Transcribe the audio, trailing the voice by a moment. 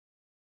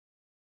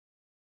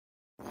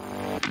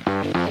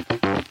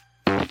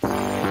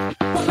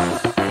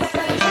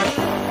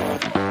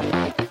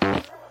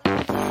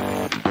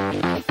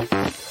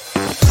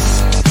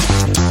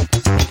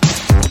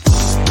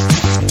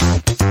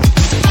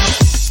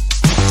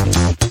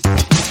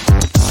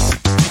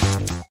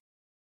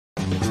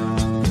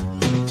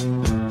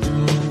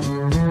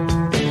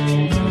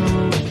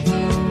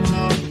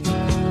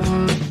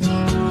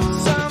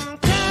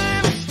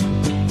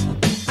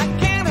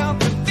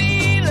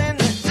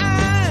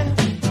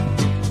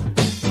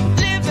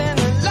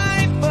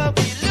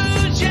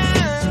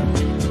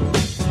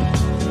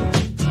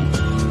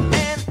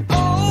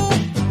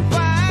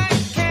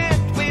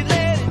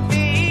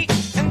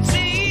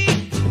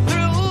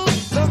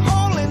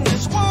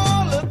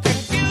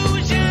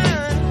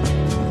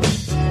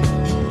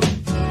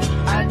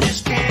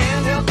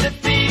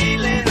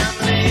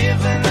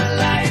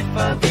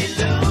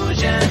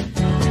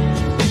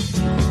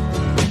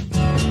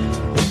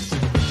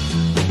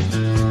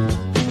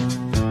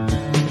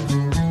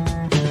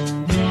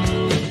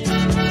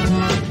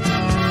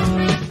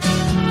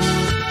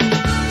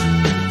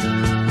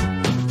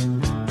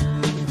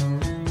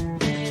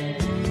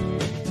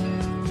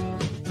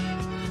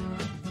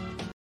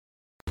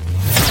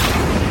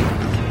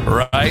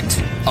Right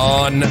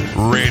on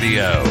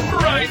radio.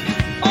 Right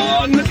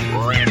on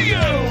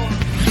radio.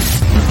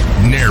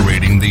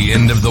 Narrating the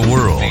end of the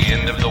world. The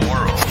end of the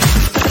world.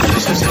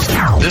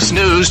 This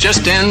news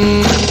just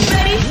in.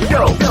 Ready?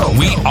 Go.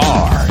 We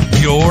are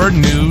your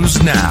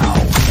news now.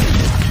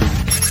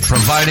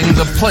 Providing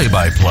the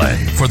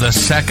play-by-play for the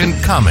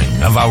second coming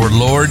of our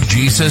Lord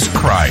Jesus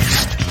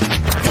Christ.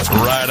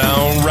 Right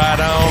on, right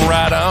on,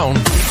 right on.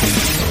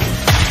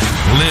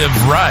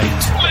 Live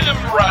right.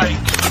 Live right.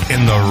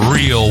 In the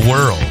real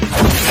world.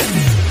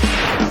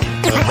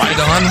 Right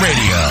on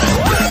radio.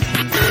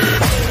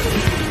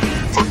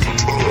 For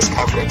continuous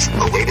coverage,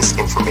 the latest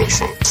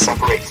information,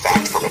 separate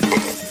fact from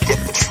opinion,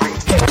 get the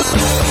truth.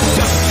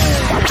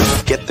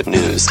 Get the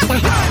news.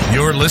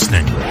 You're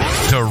listening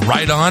to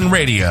Right on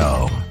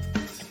Radio.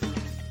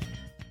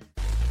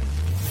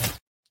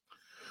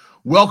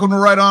 Welcome to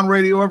Right On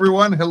Radio,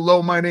 everyone.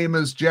 Hello, my name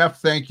is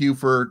Jeff. Thank you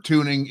for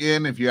tuning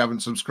in. If you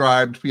haven't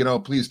subscribed,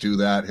 please do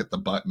that. Hit the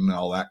button and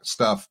all that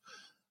stuff.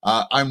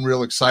 I'm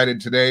real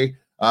excited today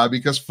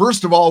because,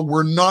 first of all,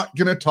 we're not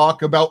going to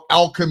talk about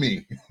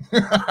alchemy.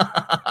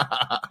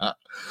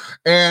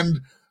 And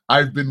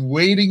I've been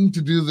waiting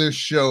to do this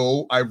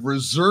show. I've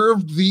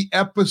reserved the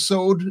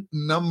episode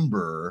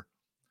number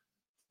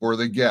for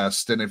the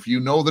guest. And if you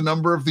know the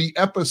number of the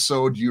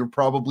episode, you're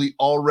probably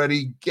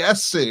already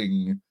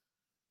guessing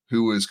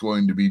who is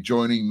going to be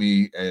joining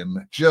me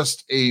in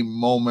just a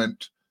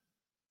moment.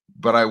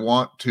 But I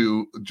want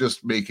to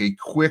just make a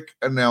quick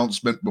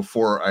announcement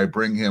before I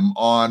bring him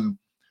on.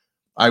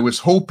 I was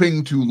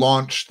hoping to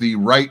launch the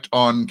Right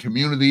On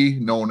community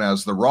known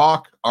as The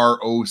Rock,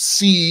 ROC.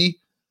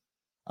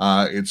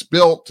 It's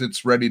built,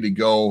 it's ready to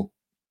go.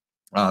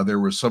 There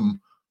were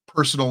some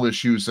personal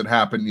issues that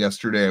happened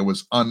yesterday. I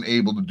was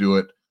unable to do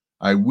it.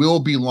 I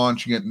will be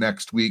launching it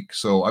next week.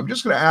 So I'm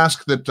just going to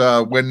ask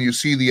that when you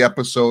see the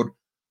episode,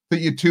 that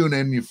you tune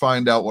in, you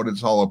find out what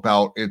it's all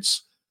about.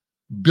 It's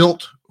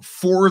built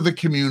for the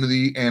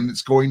community, and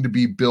it's going to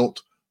be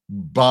built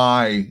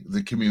by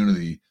the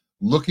community.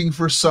 Looking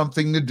for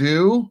something to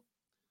do?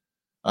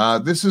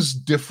 This is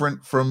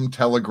different from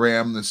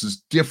Telegram. This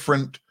is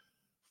different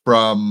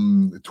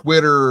from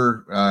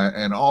Twitter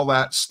and all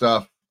that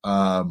stuff.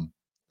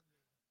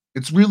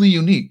 It's really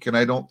unique, and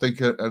I don't think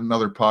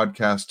another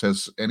podcast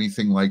has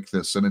anything like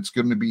this, and it's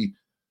going to be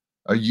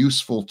a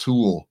useful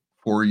tool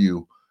for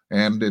you.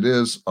 And it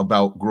is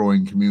about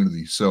growing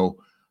community. So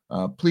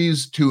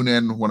please tune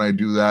in when I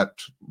do that.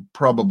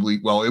 Probably,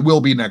 well, it will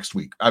be next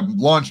week. I'm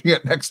launching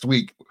it next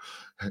week.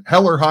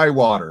 Hell or high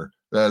water,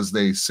 as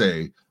they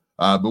say.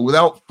 But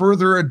without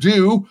further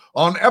ado,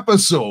 on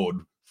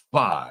episode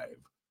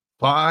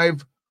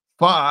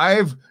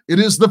 555, it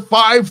is the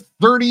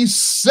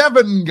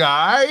 537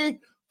 guy.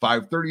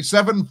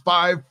 537,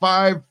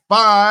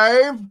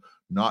 555.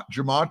 Not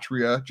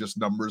gematria, just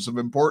numbers of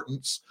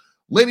importance.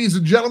 Ladies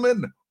and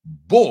gentlemen,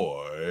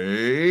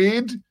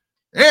 Boyd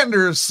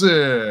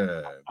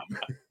Anderson.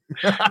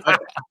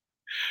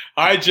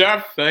 Hi,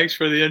 Jeff. Thanks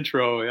for the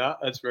intro. Yeah,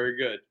 that's very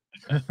good.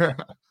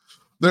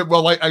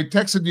 Well, I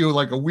texted you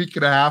like a week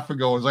and a half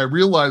ago as I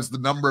realized the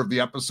number of the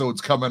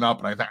episodes coming up,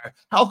 and I thought,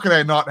 how can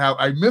I not have?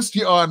 I missed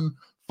you on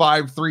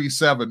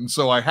 537,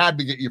 so I had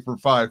to get you for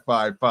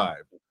 555.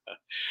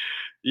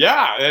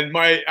 Yeah, and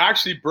my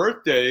actually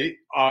birthday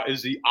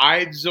is the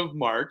Ides of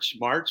March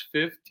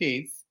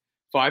 15th.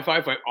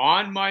 555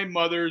 on my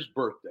mother's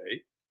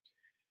birthday.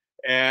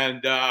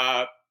 And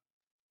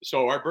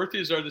so our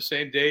birthdays are the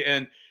same day,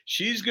 and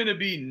she's going to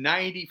be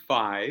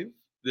 95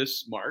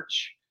 this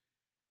March,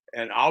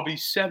 and I'll be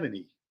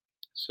 70.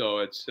 So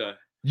it's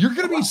you're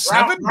going to be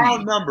 70?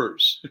 Round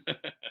numbers.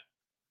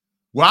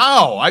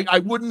 Wow. I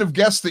wouldn't have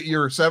guessed that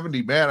you're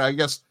 70, man. I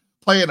guess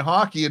playing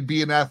hockey and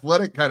being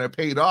athletic kind of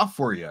paid off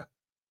for you.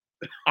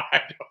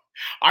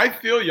 I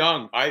feel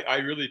young. I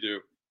really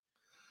do.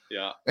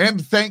 Yeah.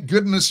 And thank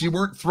goodness you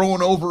weren't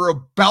thrown over a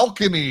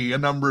balcony a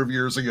number of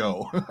years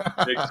ago.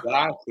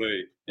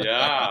 Exactly.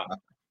 Yeah.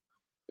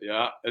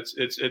 Yeah.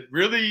 It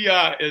really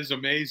is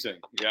amazing.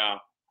 Yeah.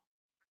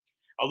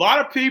 A lot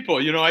of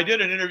people, I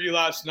did an interview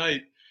last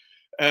night,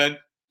 and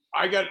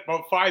I got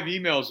about 5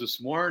 emails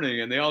this morning,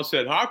 and they all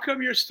said, "How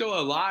come you're still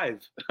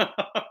alive?"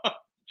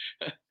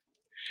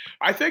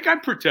 I think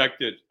I'm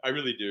protected. I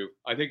really do.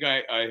 I think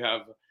I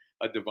have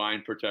a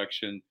divine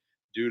protection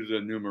due to the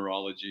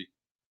numerology.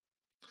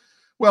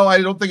 Well,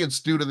 I don't think it's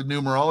due to the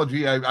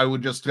numerology. I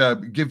would just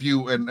give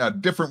you a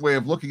different way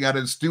of looking at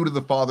it. It's due to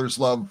the Father's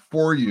love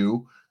for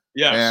you.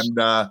 Yes.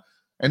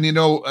 And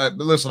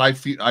listen,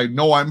 I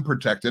know I'm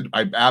protected.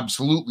 I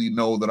absolutely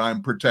know that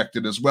I'm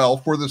protected as well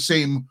for the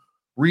same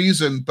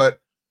reason. But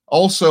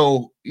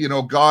also,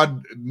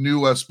 God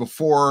knew us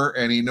before,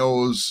 and He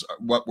knows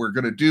what we're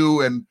going to do.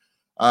 And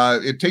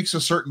it takes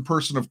a certain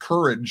person of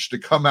courage to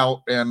come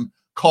out and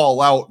call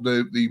out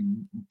the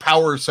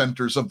power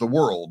centers of the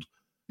world.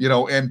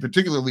 And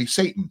particularly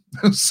Satan.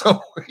 So,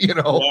 Yeah.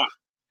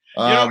 And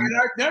I've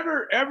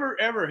never,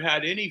 ever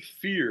had any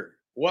fear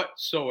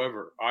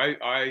whatsoever.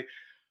 I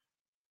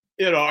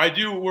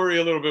do worry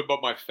a little bit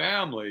about my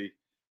family,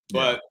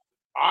 but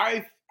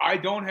I I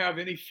don't have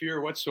any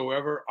fear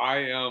whatsoever. I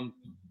am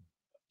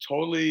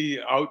totally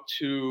out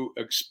to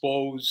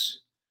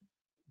expose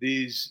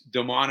these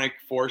demonic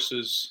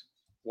forces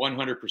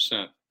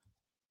 100%.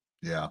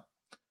 Yeah.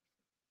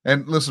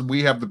 And listen,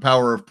 we have the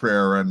power of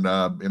prayer, and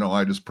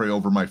I just pray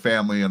over my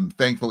family, and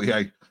thankfully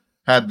I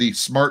had the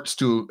smarts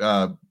to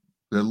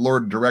the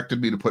Lord directed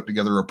me to put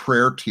together a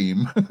prayer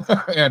team.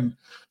 And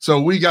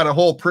so we got a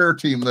whole prayer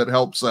team that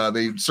helps.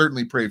 They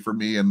certainly pray for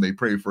me, and they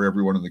pray for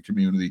everyone in the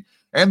community,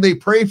 and they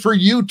pray for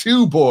you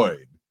too,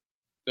 Boyd.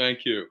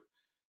 Thank you.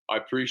 I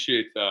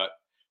appreciate that.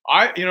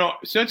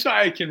 Since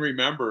I can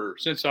remember,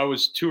 since I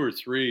was 2 or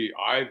 3,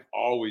 I've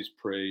always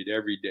prayed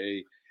every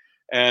day.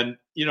 And,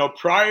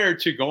 prior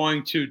to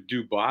going to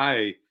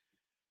Dubai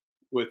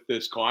with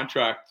this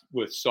contract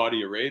with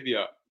Saudi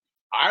Arabia,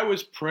 I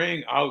was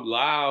praying out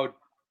loud.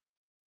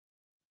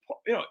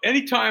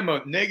 Anytime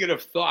a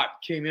negative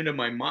thought came into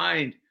my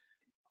mind,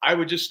 I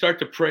would just start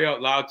to pray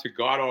out loud to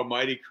God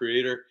Almighty,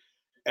 Creator.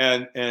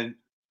 And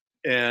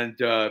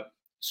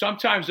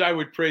sometimes I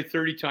would pray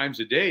 30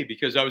 times a day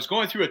because I was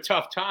going through a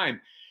tough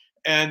time.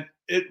 And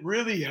it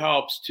really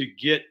helps to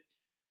get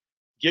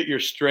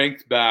your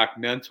strength back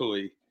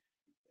mentally.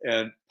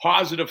 And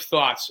positive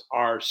thoughts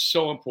are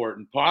so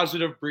important.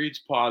 Positive breeds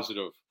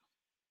positive.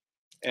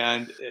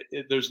 And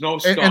there's no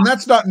stop. And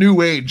that's not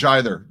new age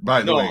either,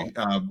 by the way.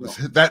 No.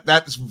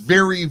 That's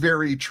very,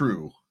 very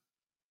true.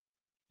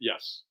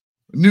 Yes.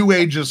 New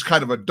Age has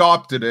kind of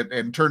adopted it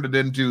and turned it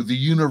into the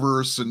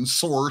universe and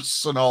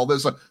source and all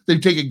this.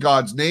 They've taken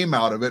God's name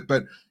out of it.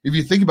 But if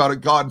you think about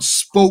it, God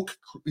spoke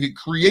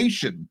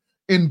creation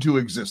into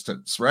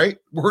existence, right?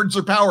 Words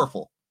are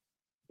powerful.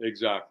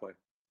 Exactly.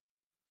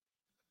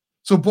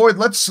 So Boyd,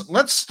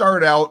 let's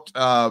start out.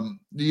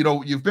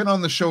 You've been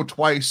on the show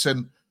twice,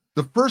 and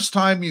the first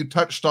time you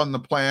touched on the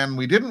plan,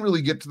 we didn't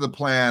really get to the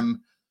plan.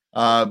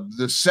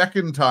 The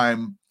second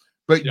time,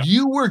 but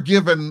you were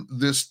given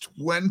this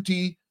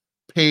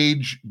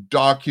 20-page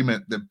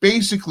document that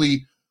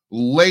basically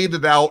laid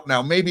it out.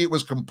 Now, maybe it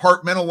was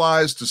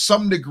compartmentalized to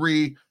some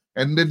degree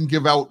and didn't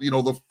give out,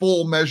 the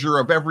full measure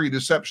of every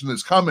deception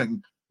that's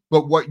coming.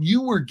 But what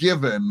you were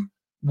given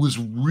was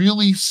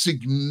really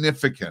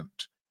significant.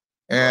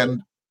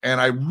 And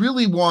I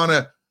really want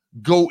to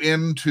go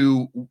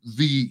into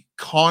the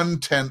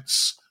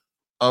contents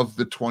of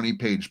the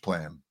 20-page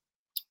plan.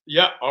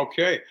 Yeah.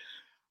 Okay.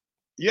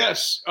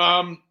 Yes.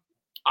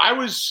 I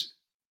was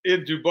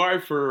in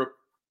Dubai for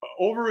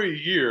over a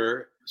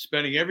year,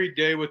 spending every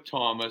day with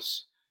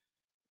Thomas,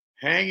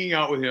 hanging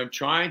out with him,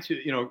 trying to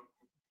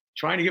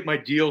get my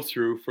deal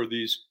through for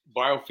these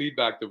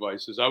biofeedback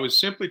devices. I was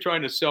simply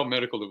trying to sell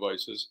medical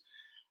devices.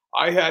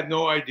 I had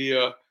no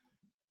idea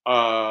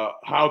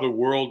how the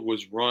world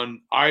was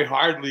run. I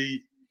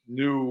hardly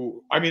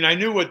knew. I mean, I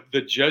knew who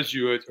the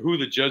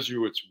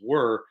Jesuits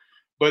were,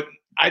 but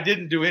I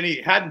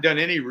hadn't done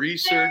any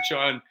research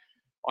on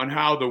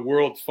how the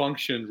world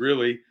functioned.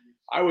 Really,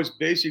 I was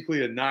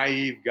basically a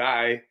naive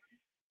guy,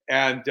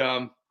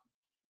 and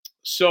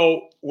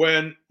so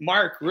when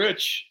Mark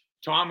Rich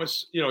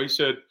Thomas, he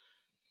said,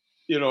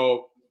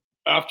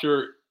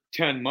 after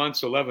 10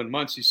 months, 11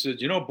 months, he said,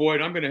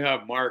 Boyd, I'm going to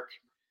have Mark.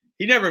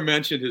 He never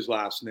mentioned his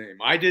last name.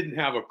 I didn't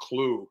have a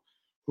clue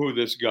who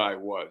this guy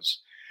was.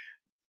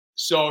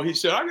 So he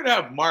said, I'm going to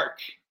have Mark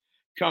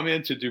come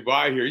into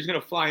Dubai here. He's going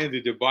to fly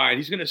into Dubai, and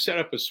he's going to set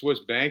up a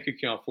Swiss bank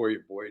account for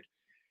you, Boyd.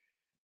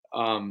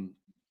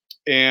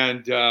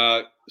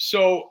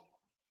 So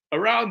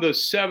around the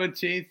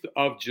 17th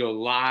of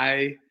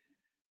July,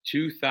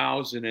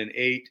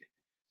 2008,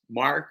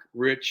 Mark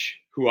Rich,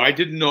 who I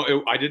didn't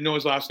know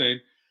his last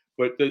name,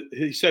 but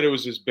he said it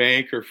was his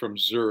banker from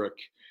Zurich,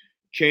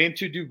 came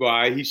to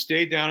Dubai. He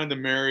stayed down in the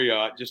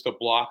Marriott just a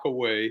block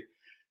away.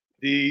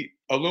 The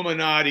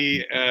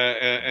Illuminati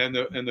and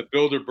the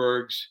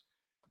Bilderbergs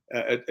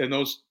and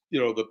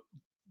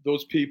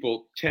those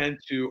people tend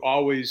to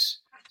always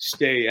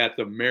stay at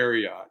the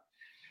Marriott.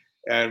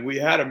 And we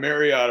had a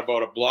Marriott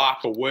about a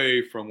block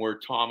away from where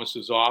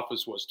Thomas's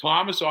office was.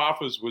 Thomas'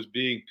 office was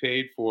being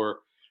paid for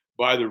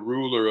by the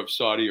ruler of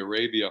Saudi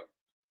Arabia.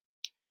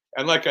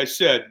 And like I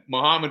said,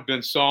 Mohammed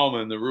bin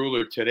Salman, the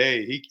ruler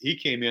today, he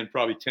came in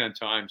probably 10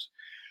 times.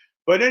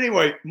 But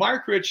anyway,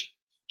 Mark Rich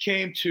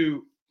came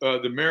to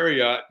the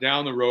Marriott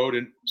down the road.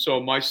 And so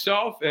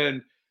myself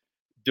and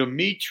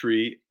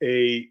Dimitri,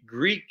 a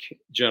Greek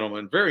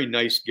gentleman, very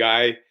nice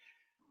guy,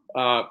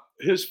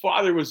 his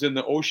father was in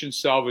the ocean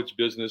salvage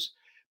business,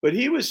 but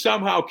he was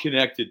somehow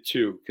connected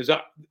too, because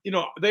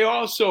they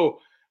also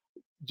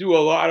do a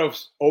lot of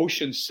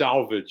ocean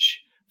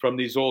salvage from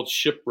these old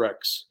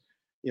shipwrecks,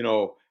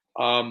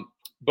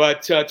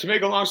 But to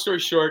make a long story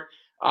short,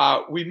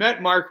 we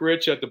met Mark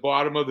Rich at the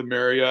bottom of the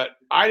Marriott.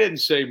 I didn't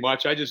say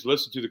much. I just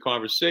listened to the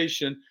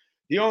conversation.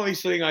 The only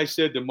thing I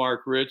said to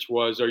Mark Rich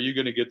was, "Are you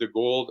going to get the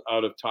gold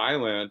out of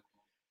Thailand?"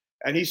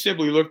 And he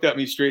simply looked at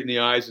me straight in the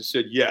eyes and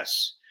said,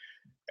 "Yes."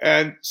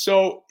 And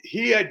so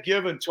he had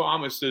given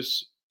Thomas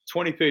this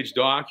 20-page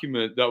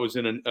document that was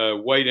in a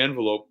white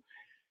envelope.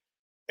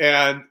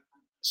 And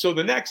so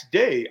the next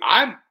day,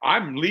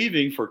 I'm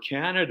leaving for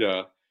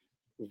Canada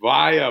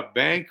via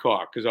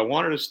Bangkok because I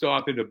wanted to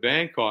stop into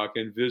Bangkok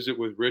and visit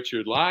with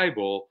Richard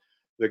Leibel,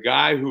 the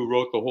guy who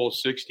wrote the whole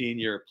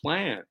 16-year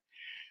plan.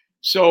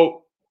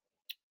 So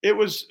it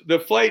was the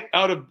flight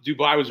out of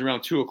Dubai was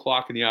around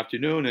 2:00 in the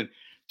afternoon, and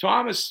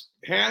Thomas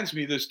hands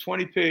me this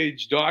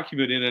 20-page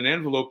document in an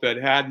envelope that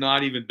had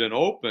not even been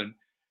opened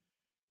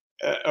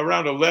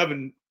around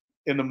 11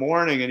 in the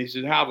morning, and he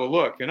said, "Have a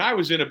look." And I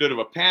was in a bit of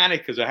a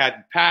panic because I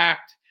hadn't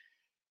packed,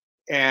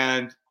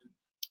 and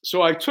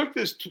so I took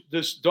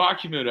this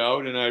document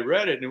out and I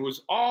read it, and it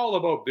was all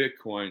about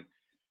Bitcoin,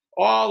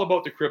 all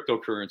about the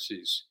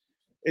cryptocurrencies.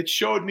 It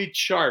showed me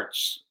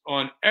charts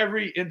on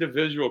every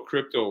individual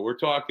crypto. We're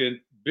talking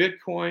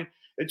Bitcoin.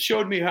 It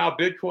showed me how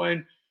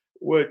Bitcoin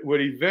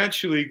would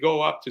eventually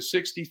go up to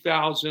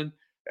 60,000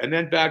 and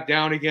then back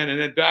down again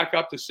and then back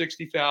up to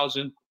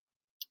 60,000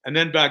 and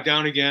then back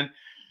down again.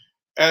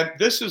 And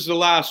this is the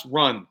last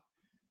run.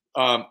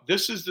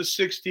 This is the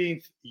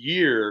 16th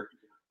year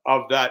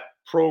of that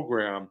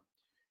program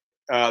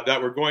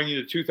that we're going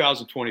into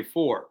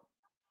 2024.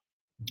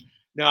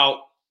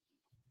 Now,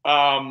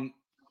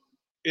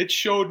 it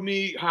showed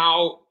me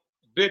how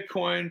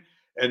Bitcoin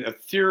and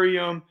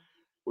Ethereum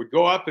would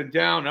go up and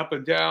down,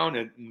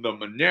 and the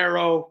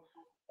Monero,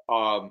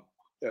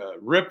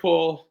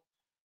 Ripple,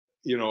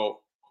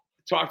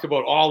 talked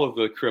about all of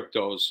the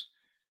cryptos.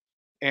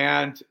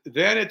 And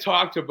then it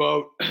talked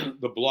about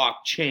the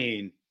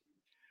blockchain,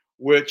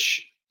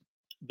 which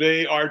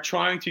they are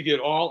trying to get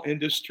all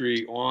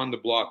industry on the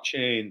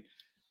blockchain.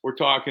 We're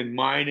talking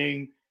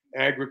mining,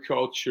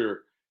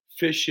 agriculture,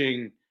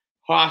 fishing,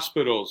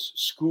 hospitals,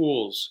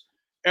 schools,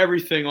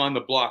 everything on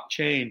the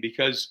blockchain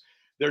because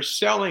they're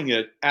selling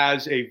it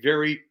as a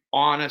very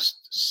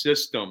honest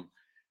system.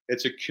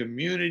 It's a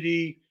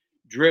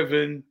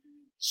community-driven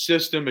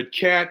system. It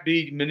can't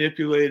be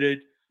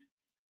manipulated,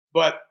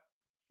 but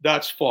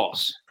that's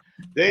false.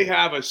 They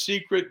have a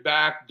secret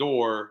back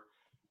door.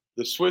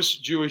 The Swiss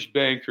Jewish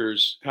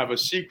bankers have a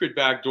secret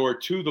back door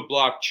to the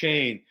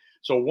blockchain.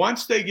 So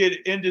once they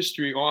get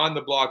industry on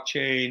the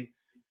blockchain,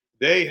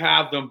 they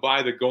have them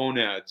by the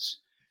gonads.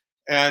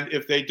 And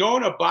if they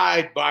don't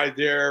abide by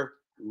their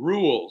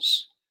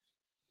rules,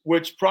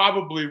 which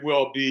probably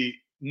will be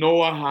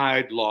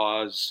Noahide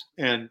laws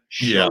and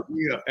Sharia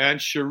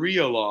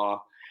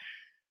law,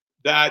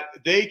 that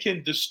they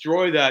can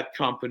destroy that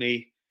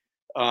company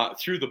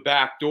through the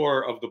back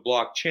door of the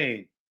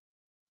blockchain.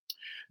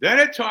 Then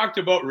it talked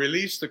about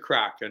release the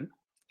Kraken.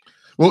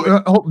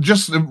 Well,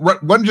 just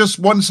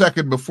 1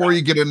 second before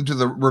you get into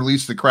the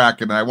release the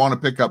Kraken, I want to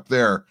pick up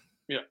there.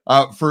 Yeah.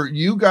 For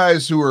you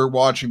guys who are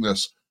watching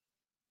this,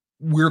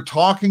 we're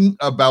talking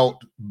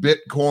about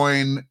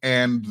Bitcoin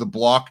and the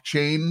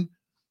blockchain,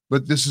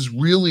 but this is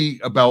really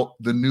about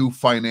the new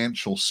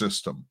financial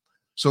system.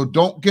 So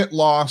don't get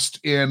lost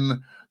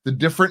in the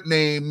different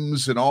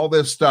names and all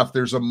this stuff.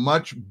 There's a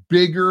much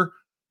bigger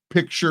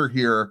picture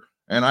here,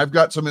 and I've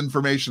got some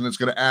information that's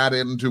going to add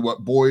into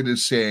what Boyd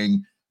is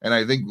saying. And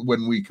I think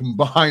when we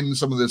combine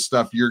some of this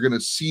stuff, you're going to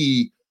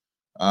see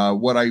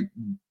what I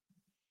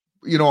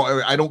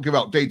don't give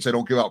out dates, I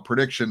don't give out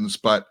predictions,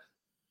 but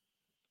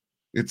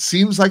it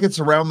seems like it's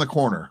around the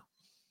corner.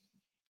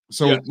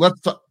 So let's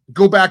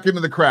go back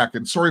into the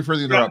Kraken. Sorry for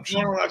the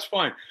interruption. No, that's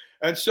fine.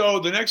 And so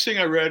the next thing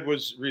I read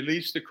was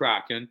release the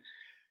Kraken.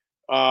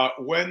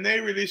 When they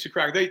released the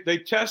Kraken, they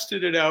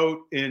tested it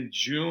out in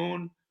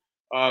June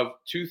of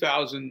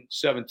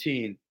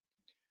 2017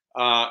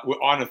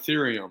 on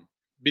Ethereum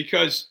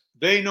because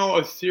they know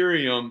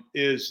Ethereum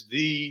is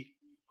the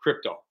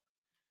crypto.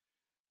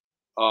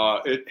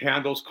 It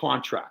handles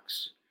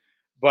contracts.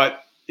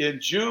 But in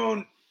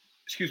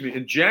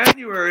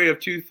January of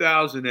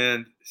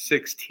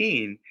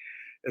 2016,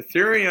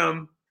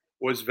 Ethereum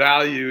was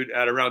valued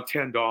at around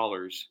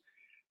 $10.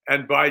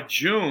 And by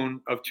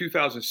June of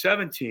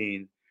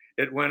 2017,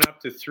 it went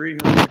up to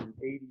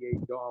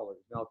 $388.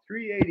 Now,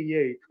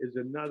 388 is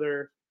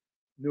another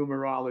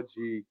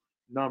numerology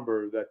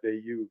number that they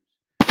use.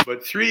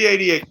 But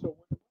 388, so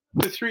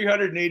the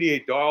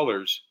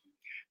 $388,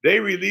 they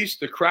released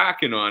the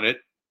Kraken on it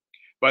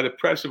by the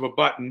press of a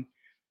button,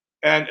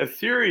 and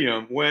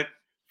Ethereum went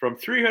from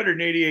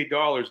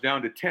 $388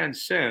 down to 10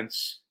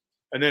 cents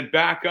and then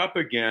back up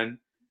again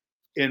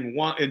in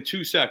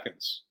 2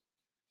 seconds.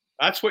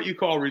 That's what you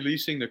call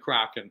releasing the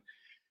Kraken.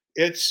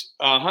 It's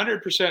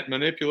 100%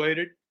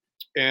 manipulated,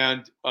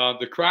 and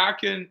the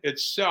Kraken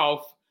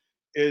itself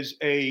is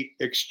a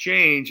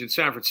exchange in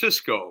San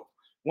Francisco,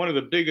 one of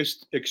the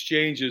biggest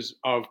exchanges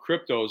of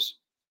cryptos.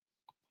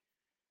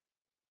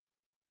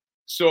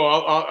 So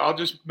I'll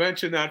just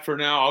mention that for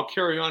now. I'll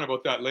carry on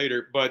about that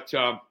later. But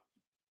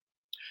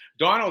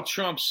Donald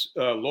Trump's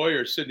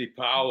lawyer, Sidney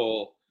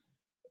Powell,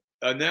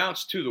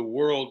 announced to the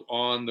world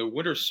on the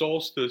winter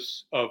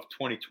solstice of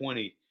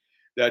 2020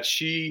 that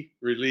she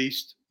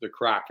released the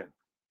Kraken.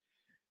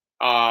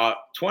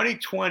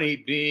 2020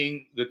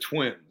 being the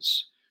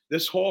twins.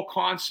 This whole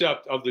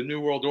concept of the New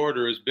World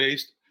Order is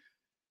based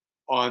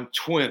on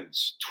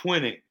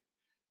twinning,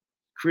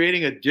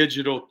 creating a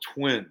digital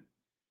twin.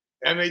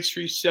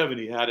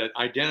 MH370 had an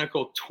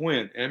identical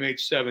twin,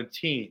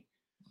 MH17.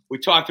 We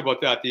talked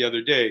about that the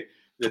other day.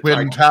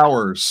 Twin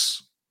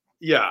Towers.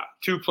 Yeah,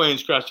 2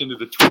 planes crashed into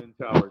the Twin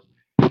Towers.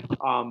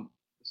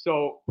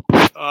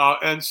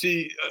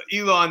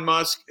 Elon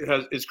Musk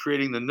is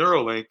creating the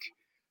Neuralink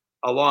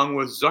along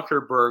with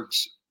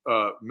Zuckerberg's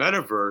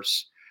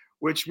metaverse,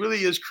 which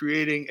really is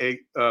creating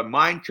a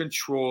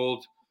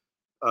mind-controlled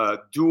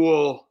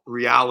dual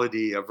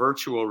reality, a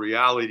virtual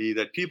reality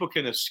that people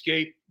can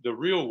escape the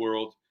real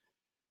world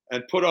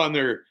and put on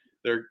their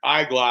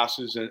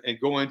eyeglasses and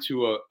go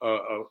into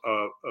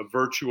a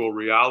virtual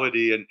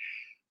reality. And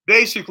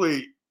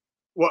basically,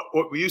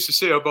 what we used to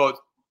say about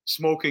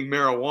smoking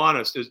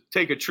marijuana is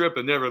take a trip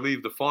and never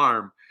leave the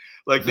farm.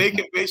 Like they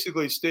can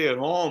basically stay at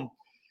home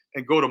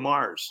and go to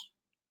Mars,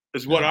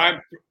 is what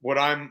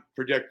I'm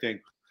predicting.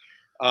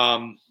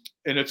 And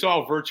it's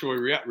all virtual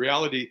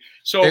reality.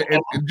 So,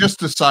 and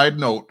just a side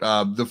note,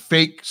 the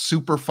fake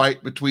super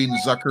fight between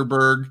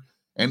Zuckerberg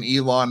and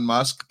Elon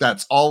Musk,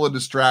 that's all a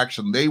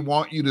distraction. They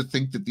want you to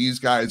think that these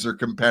guys are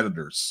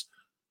competitors.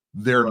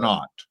 They're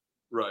not.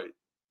 Right.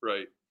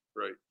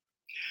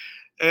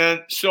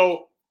 And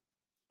so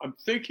I'm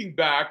thinking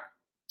back.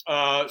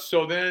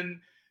 So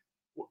then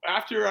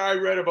after I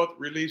read about the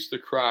release the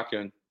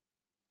Kraken,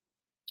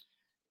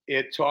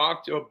 it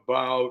talked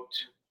about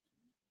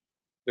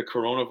the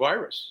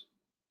coronavirus.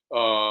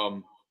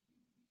 I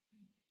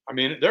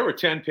mean, there were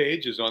 10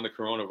 pages on the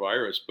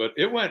coronavirus, but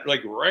it went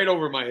like right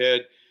over my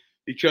head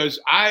because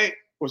I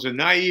was a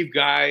naive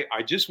guy.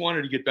 I just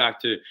wanted to get back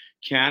to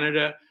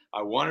Canada.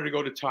 I wanted to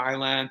go to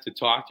Thailand to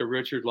talk to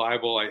Richard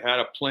Leibel. I had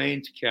a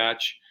plane to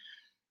catch.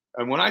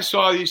 And when I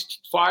saw these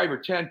 5 or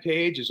 10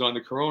 pages on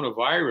the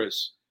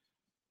coronavirus,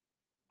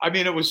 I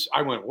mean,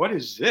 I went, what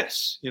is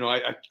this? You know,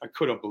 I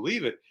couldn't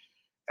believe it.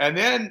 And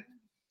then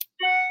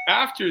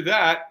after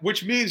that,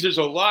 which means there's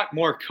a lot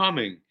more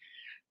coming.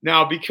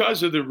 Now,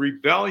 because of the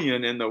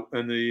rebellion and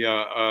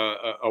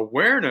the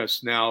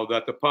awareness now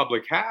that the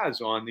public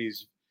has on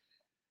these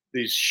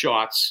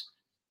shots,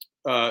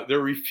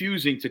 they're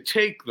refusing to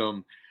take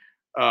them,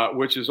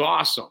 which is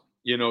awesome.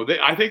 You know,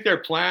 I think their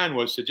plan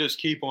was to just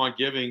keep on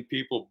giving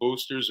people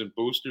boosters and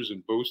boosters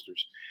and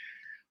boosters.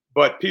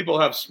 But people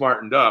have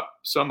smartened up,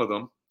 some of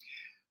them.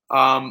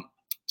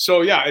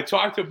 So, yeah, it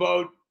talked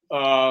about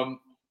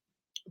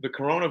the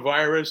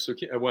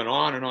coronavirus. It went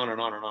on and on and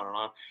on and on and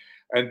on.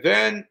 And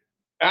then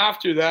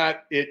after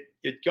that, it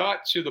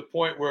got to the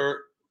point where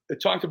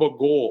it talked about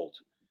gold.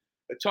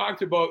 It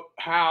talked about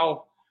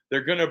how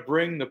they're going to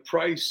bring the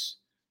price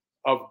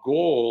of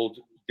gold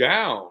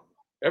down.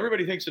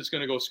 Everybody thinks it's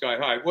going to go sky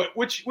high,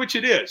 which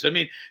it is. I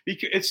mean,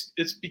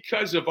 it's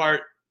because of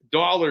our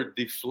dollar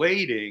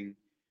deflating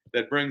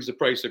that brings the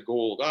price of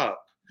gold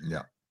up.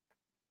 Yeah.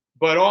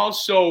 But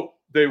also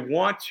they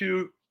want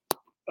to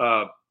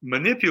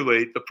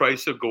manipulate the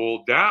price of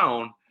gold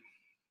down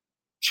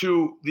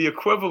to the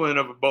equivalent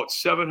of about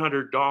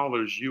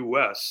 $700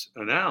 US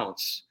an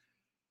ounce.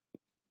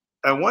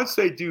 And once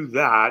they do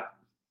that,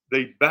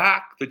 they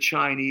back the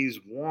Chinese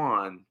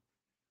yuan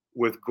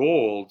with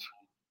gold,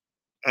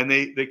 and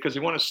because they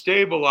want to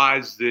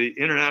stabilize the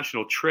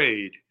international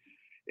trade.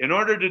 In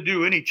order to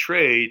do any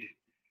trade,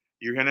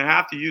 you're going to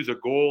have to use a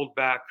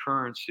gold-backed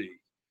currency.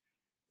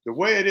 The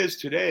way it is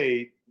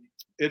today,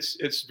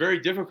 it's very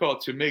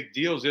difficult to make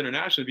deals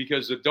internationally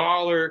because the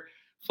dollar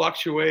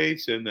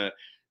fluctuates and the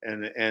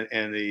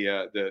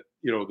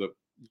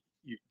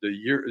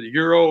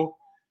euro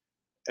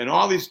and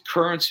all these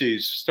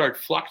currencies start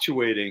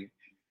fluctuating,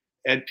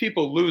 and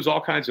people lose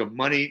all kinds of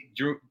money,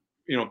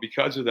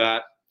 because of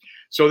that.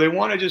 So they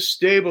want to just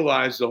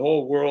stabilize the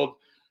whole world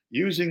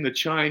using the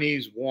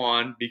Chinese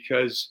yuan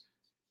because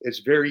it's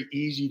very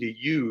easy to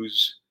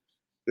use.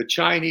 The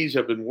Chinese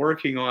have been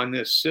working on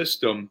this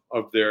system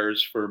of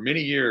theirs for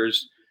many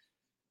years,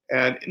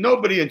 and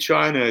nobody in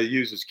China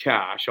uses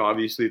cash,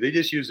 obviously. They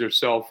just use their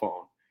cell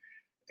phone.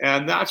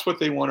 And that's what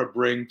they want to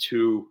bring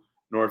to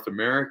North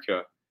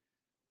America.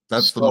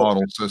 That's the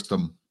model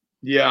system.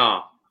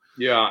 Yeah.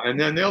 And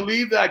then they'll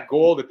leave that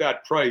gold at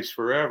that price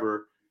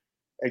forever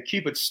and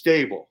keep it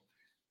stable.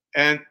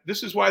 And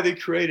this is why they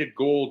created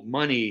gold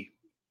money.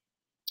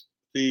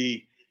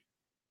 The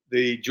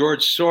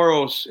George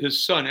Soros,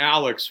 his son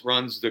Alex,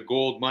 runs the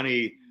gold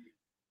money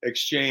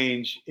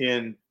exchange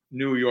in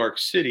New York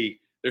City.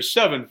 There's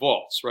 7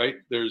 vaults, right?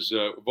 There's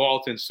a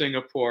vault in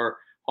Singapore,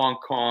 Hong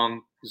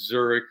Kong,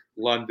 Zurich,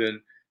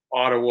 London,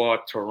 Ottawa,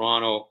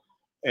 Toronto,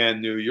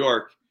 and New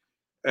York.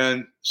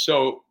 And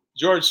so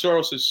George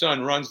Soros'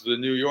 son runs the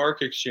New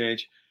York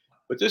exchange,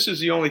 but this is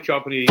the only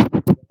company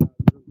that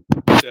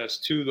has access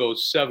to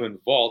those 7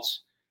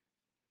 vaults.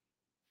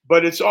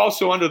 But it's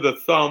also under the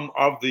thumb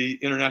of the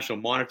International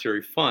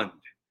Monetary Fund.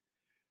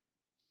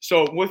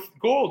 So with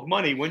gold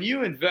money, when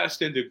you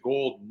invest into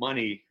gold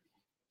money,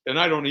 and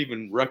I don't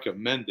even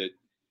recommend it,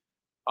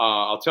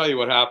 I'll tell you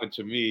what happened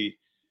to me,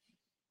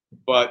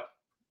 but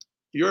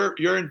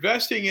you're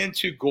investing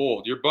into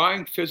gold. You're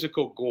buying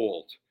physical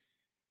gold.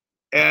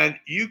 And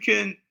you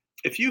can,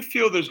 if you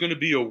feel there's going to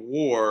be a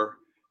war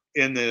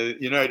in the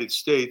United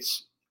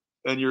States,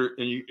 and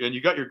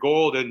you got your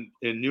gold in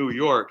New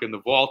York, in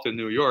the vault in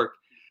New York,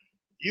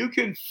 you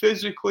can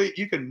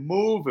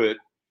move it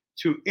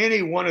to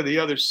any one of the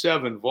other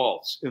 7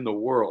 vaults in the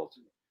world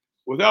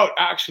without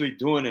actually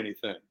doing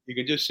anything. You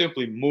can just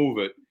simply move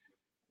it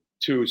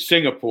to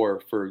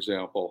Singapore, for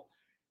example,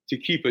 to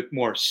keep it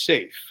more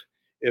safe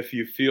if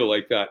you feel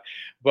like that.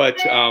 But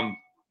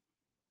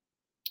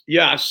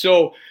yeah,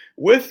 so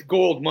with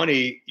gold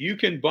money, you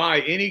can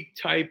buy any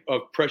type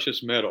of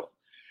precious metal.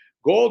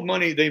 Gold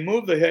money, they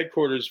moved the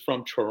headquarters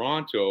from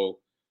Toronto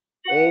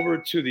over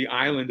to the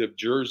island of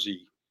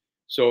Jersey.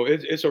 So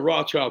it's a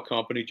Rothschild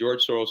company,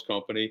 George Soros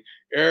company.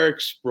 Eric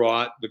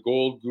Sprott, the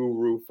gold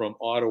guru from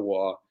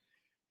Ottawa,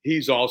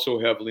 he's also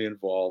heavily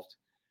involved.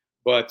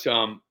 But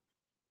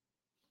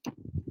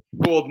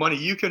gold money,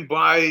 you can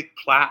buy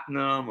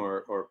platinum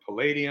or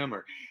palladium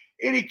or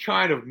any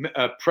kind of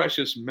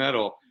precious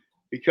metal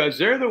because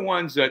they're the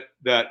ones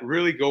that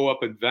really go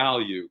up in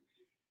value.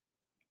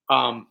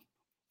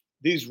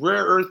 These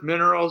rare earth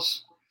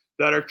minerals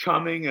that are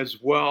coming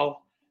as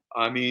well.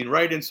 I mean,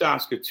 right in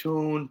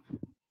Saskatoon,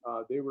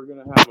 they were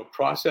going to have a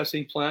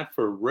processing plant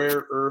for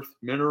rare earth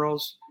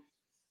minerals.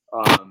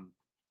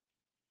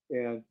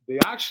 And they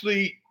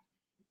actually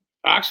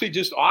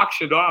just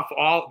auctioned off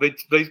all,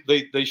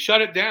 they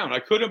shut it down. I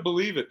couldn't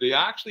believe it. They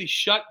actually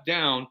shut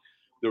down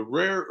the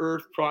rare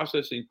earth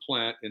processing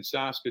plant in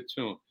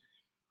Saskatoon.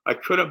 I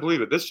couldn't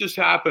believe it. This just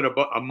happened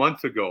about a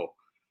month ago.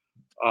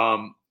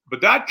 But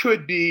that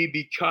could be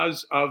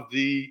because of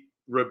the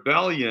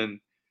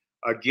rebellion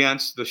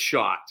against the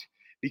shot.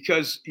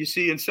 Because you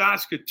see, in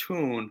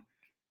Saskatoon,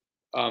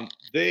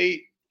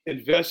 they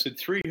invested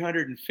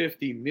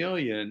 $350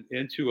 million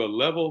into a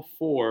level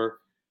 4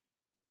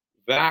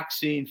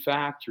 vaccine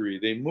factory.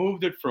 They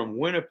moved it from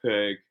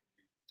Winnipeg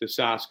to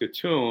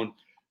Saskatoon,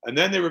 and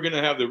then they were going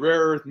to have the rare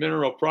earth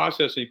mineral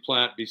processing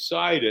plant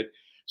beside it.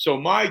 So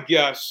my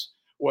guess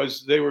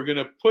was they were going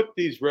to put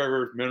these rare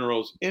earth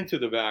minerals into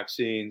the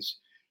vaccines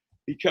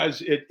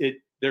because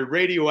they're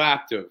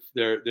radioactive.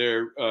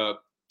 They're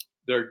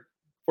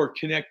for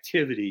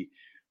connectivity,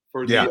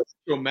 for the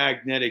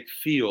electromagnetic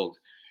field,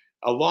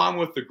 along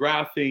with the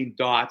graphene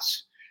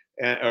dots,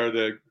 or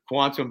the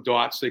quantum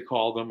dots, they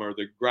call them, or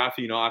the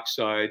graphene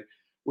oxide,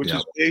 which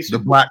is basically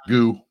the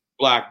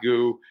black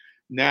goo,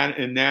 and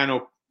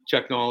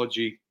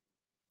nanotechnology.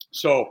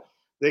 So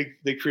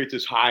they create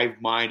this hive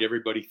mind.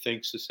 Everybody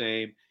thinks the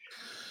same.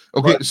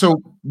 Okay,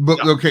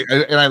 okay,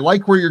 and I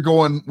like where you're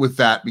going with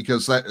that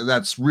because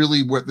that's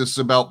really what this is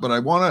about. But I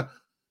want to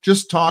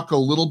just talk a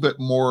little bit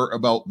more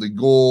about the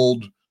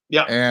gold,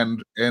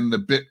 and the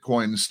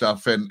Bitcoin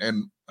stuff,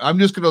 and I'm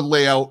just going to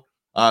lay out.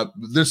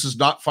 This is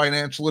not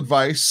financial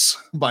advice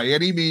by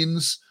any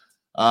means.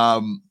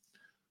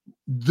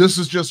 This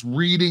is just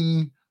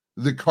reading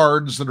the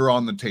cards that are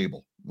on the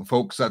table,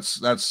 folks.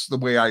 That's the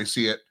way I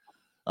see it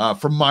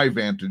from my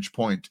vantage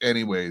point,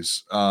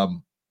 anyways.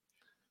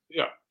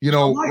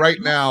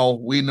 Right now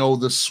we know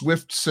the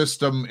SWIFT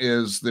system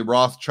is the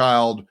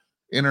Rothschild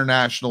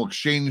International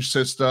Exchange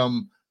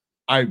System.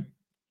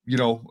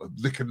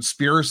 The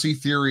conspiracy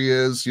theory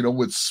is,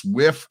 with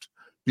SWIFT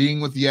being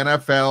with the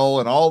NFL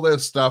and all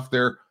this stuff,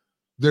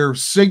 they're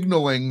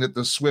signaling that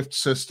the SWIFT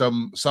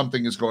system,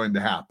 something is going to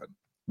happen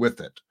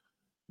with it.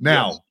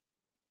 Now,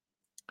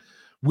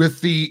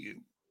 with the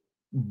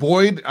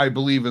Boyd, I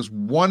believe, is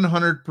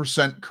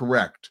 100%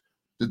 correct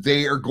that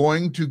they are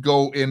going to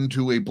go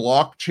into a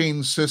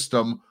blockchain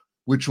system,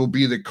 which will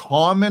be the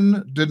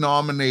common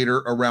denominator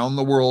around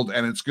the world,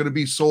 and it's going to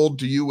be sold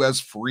to you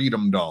as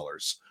freedom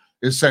dollars,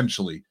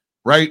 essentially,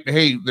 right?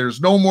 Hey,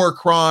 there's no more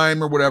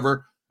crime or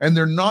whatever, and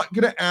they're not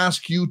going to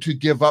ask you to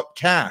give up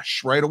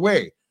cash right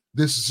away.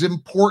 This is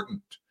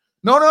important.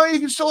 No, you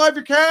can still have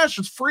your cash.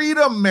 It's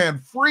freedom, man.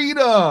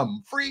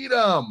 Freedom.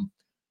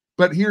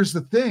 But here's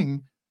the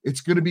thing.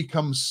 It's going to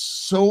become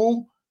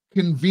so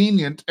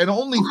convenient, and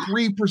only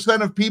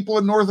 3% of people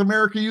in North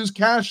America use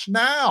cash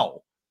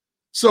now.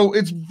 So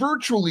it's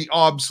virtually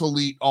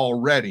obsolete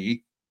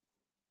already.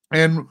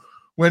 And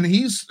when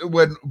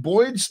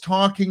Boyd's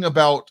talking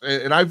about,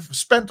 and I've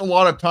spent a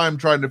lot of time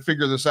trying to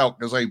figure this out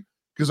because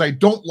I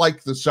don't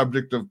like the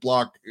subject of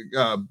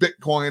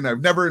Bitcoin.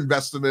 I've never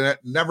invested in it,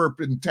 never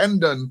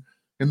intend on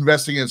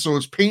investing in it. So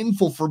it's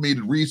painful for me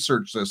to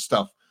research this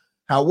stuff.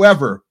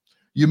 However,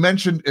 you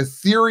mentioned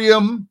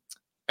Ethereum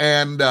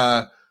and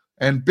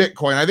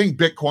Bitcoin. I think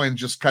Bitcoin's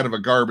just kind of a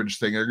garbage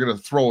thing. They're going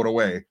to throw it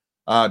away,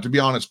 to be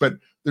honest. But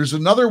there's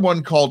another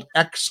one called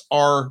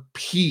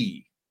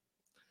XRP.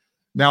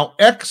 Now,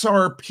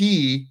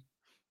 XRP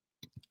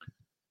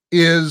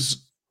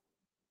is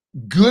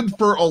good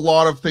for a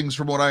lot of things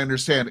from what I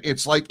understand.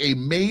 It's like a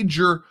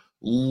major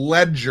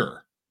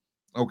ledger.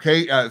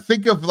 Okay.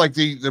 Think of like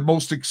the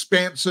most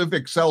expansive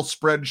Excel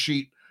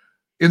spreadsheet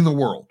in the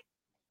world.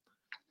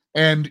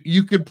 And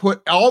you could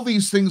put all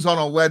these things on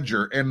a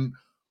ledger, and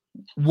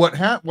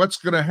what's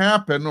going to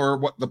happen, or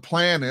what the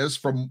plan is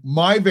from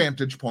my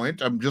vantage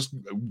point, I'm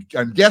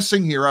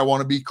guessing here. I want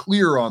to be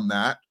clear on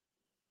that.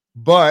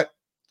 But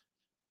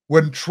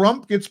when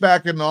Trump gets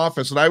back in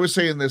office, and I was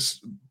saying this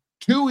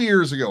 2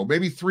 years ago,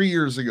 maybe 3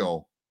 years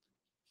ago,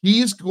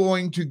 he's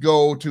going to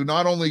go to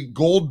not only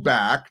gold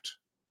backed,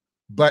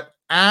 but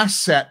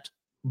asset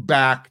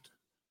backed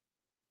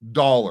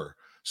dollar.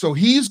 So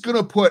he's going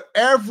to put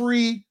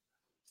everything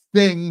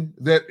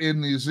that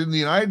is in the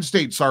United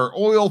States, our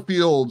oil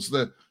fields,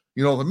 the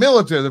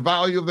military, the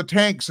value of the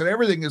tanks, and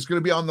everything is going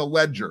to be on the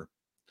ledger.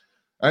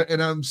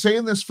 And I'm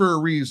saying this for a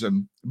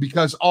reason,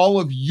 because all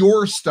of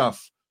your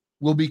stuff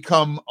will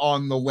become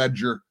on the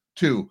ledger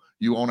too.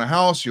 You own a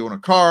house, you own a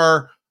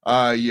car,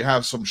 you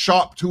have some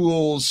shop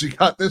tools, you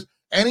got this.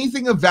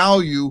 Anything of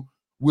value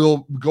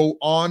will go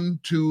on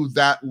to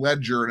that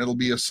ledger, and it'll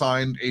be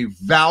assigned a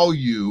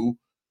value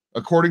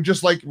according,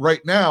 just like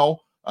right now,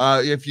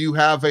 if you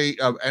have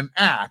an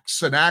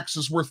axe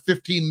is worth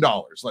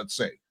 $15, let's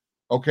say.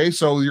 Okay,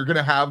 so you're going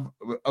to have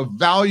a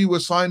value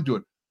assigned to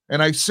it.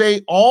 And I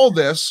say all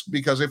this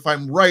because if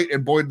I'm right,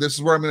 and Boyd, this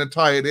is where I'm going to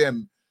tie it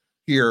in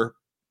here,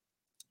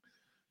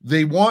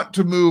 they want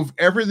to move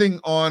everything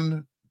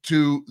on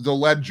to the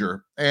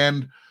ledger.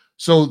 And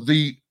so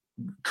the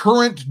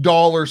current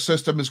dollar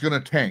system is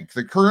going to tank.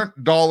 The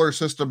current dollar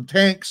system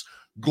tanks,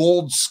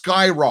 gold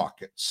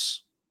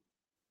skyrockets,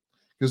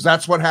 because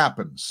that's what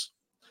happens.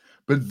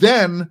 But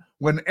then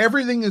when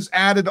everything is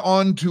added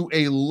onto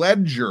a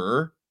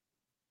ledger,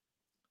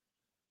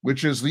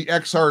 which is the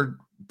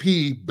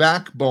XRP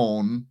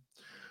backbone,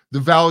 the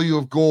value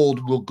of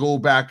gold will go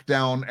back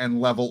down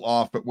and level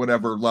off at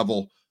whatever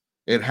level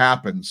it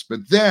happens.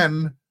 But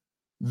then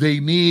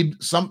they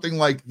need something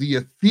like the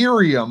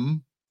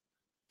Ethereum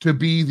to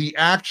be the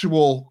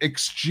actual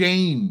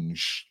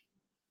exchange,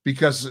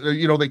 because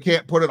they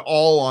can't put it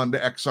all onto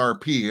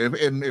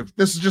XRP. And if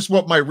this is just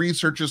what my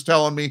research is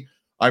telling me,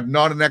 I'm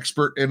not an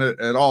expert in it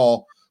at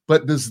all.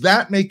 But does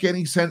that make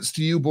any sense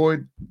to you,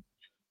 Boyd?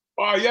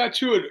 Yeah,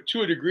 to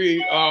a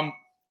degree.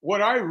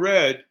 What I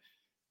read,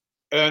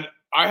 and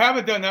I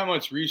haven't done that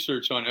much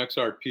research on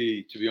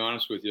XRP, to be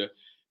honest with you,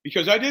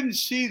 because I didn't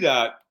see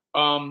that.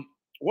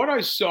 What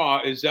I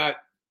saw is that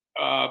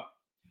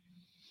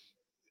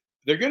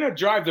they're going to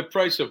drive the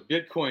price of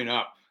Bitcoin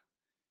up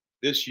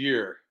this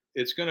year.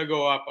 It's going to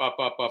go up, up,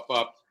 up, up,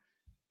 up.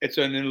 It's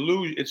an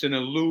illusion. It's an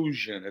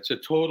illusion. It's a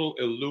total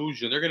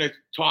illusion. They're going to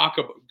talk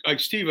about, like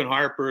Stephen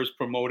Harper is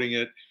promoting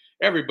it.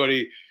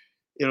 Everybody,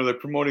 they're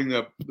promoting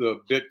the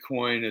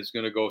Bitcoin is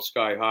going to go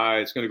sky high.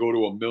 It's going to go to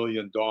 $1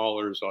 million.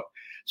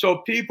 So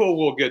people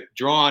will get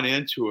drawn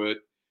into it.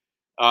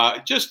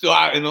 Just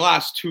in the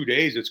last 2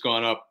 days, it's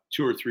gone up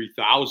 2,000 or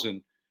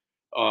 3,000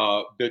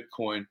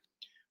 Bitcoin.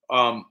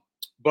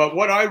 But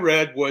what I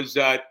read was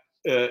that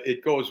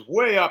it goes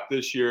way up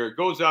this year. It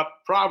goes up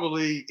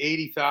probably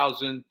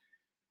 80,000.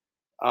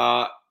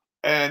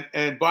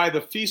 And by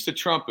the Feast of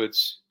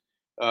Trumpets,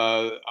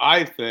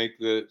 I think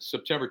that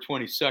September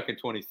 22nd,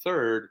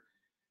 23rd,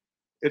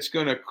 it's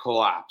going to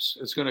collapse.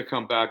 It's going to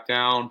come back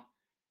down.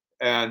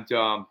 And,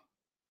 all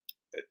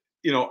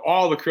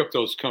the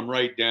cryptos come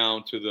right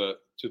down to the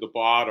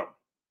bottom.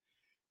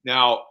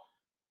 Now,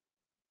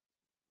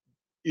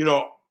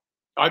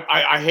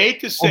 I hate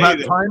to say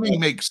that timing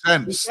makes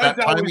sense. That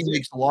timing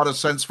makes a lot of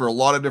sense for a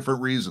lot of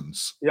different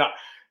reasons. Yeah,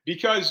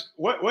 because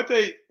what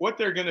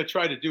they're going to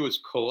try to do is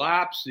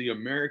collapse the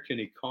American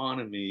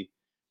economy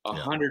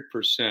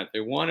 100%. They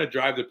want to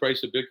drive the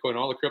price of Bitcoin,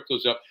 all the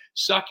cryptos up,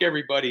 suck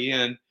everybody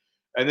in,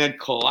 and then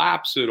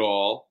collapse it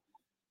all.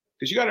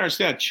 Because you got to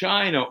understand,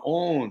 China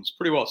owns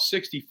pretty well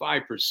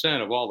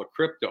 65% of all the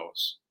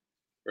cryptos,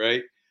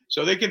 right?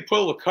 So they can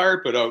pull the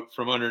carpet out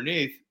from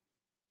underneath.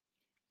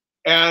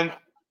 And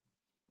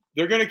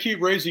they're going to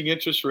keep raising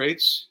interest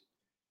rates.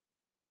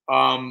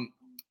 Once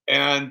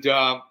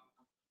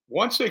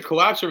they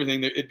collapse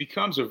everything, it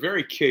becomes a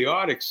very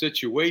chaotic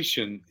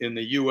situation in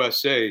the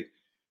USA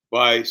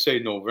by, say,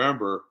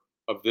 November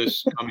of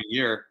this coming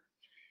year.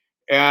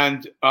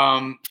 And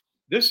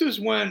this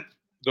is when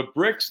the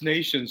BRICS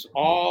nations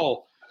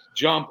all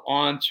jump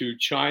onto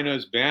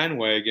China's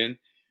bandwagon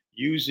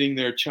using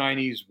their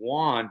Chinese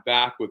yuan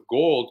back with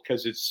gold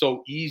because it's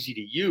so easy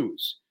to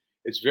use.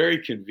 It's very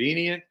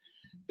convenient.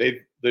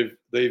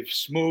 They've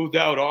smoothed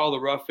out all the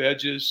rough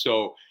edges,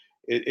 so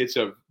it's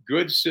a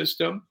good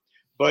system.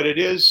 But it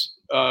is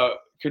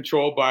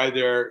controlled by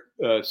their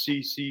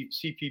CCP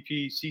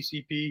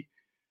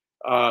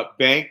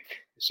bank,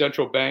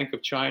 Central Bank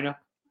of China.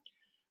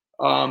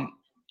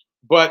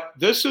 But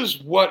this is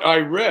what I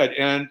read,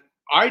 and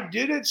I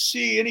didn't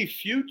see any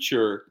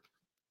future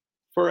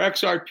for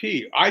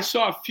XRP. I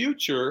saw a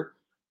future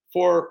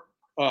for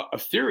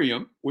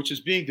Ethereum, which is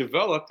being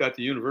developed at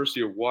the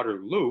University of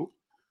Waterloo.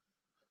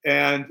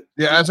 And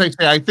as I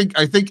say, I think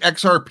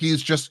XRP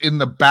is just in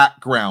the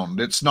background.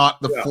 It's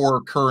not the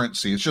for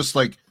currency. It's just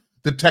like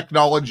the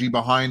technology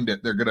behind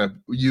it. They're going to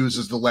use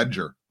as the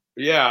ledger.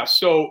 Yeah.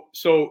 So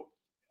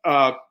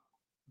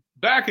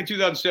back in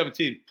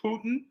 2017,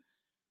 Putin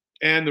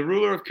and the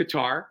ruler of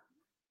Qatar.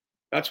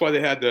 That's why they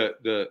had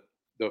the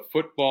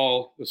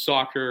football, the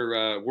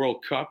soccer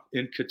World Cup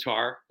in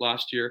Qatar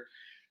last year.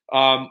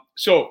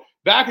 So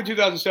back in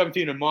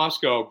 2017 in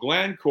Moscow,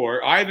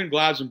 Glencore, Ivan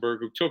Glasenberg,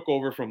 who took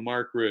over from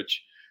Mark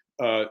Rich,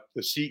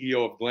 the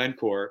CEO of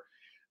Glencore,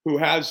 who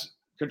has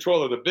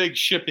control of the big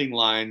shipping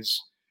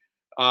lines,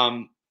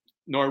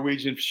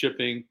 Norwegian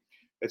shipping,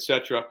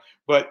 etc.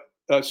 But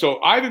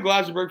so Ivan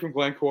Glasenberg from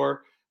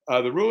Glencore,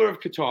 the ruler of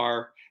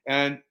Qatar,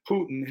 and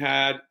Putin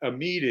had a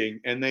meeting,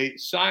 and they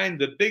signed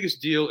the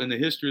biggest deal in the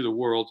history of the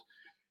world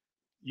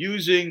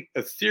using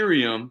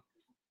Ethereum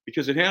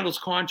because it handles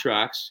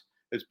contracts.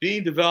 It's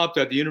being developed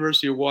at the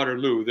University of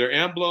Waterloo. Their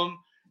emblem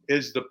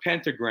is the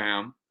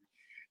pentagram,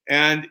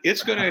 and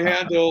it's going to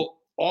handle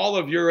all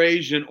of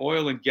Eurasian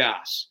oil and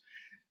gas.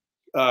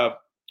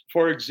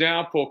 For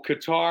example,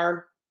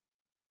 Qatar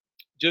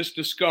just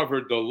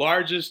discovered the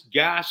largest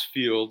gas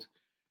field,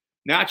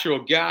 natural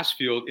gas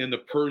field in the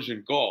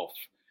Persian Gulf.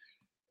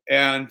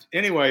 And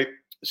anyway,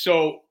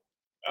 so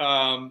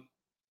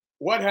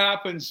what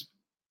happens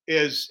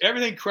is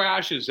everything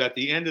crashes at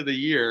the end of the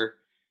year,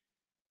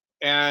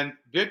 and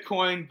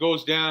Bitcoin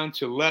goes down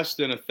to less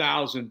than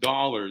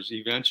 $1,000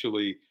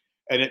 eventually,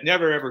 and it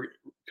never ever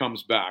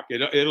comes back.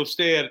 It'll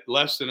stay at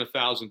less than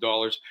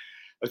 $1,000.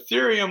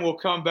 Ethereum will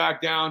come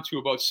back down to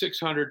about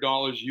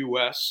 $600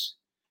 US.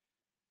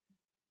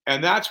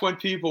 And that's when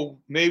people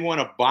may want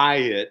to buy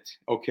it,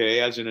 okay,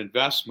 as an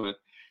investment,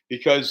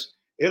 because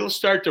it'll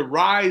start to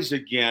rise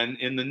again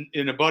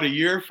in about a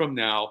year from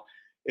now.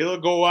 It'll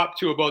go up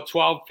to about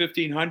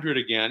 1,500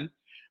 again,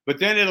 but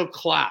then it'll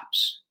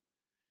collapse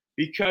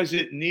because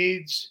it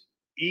needs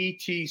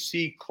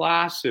ETC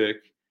Classic.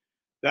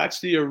 That's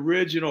the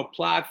original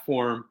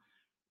platform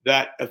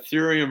that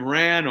Ethereum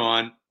ran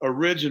on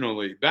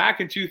originally. Back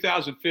in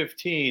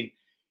 2015,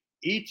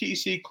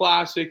 ETC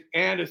Classic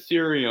and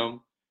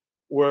Ethereum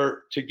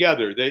were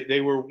together.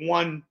 They were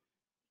one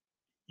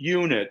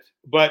unit.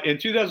 But in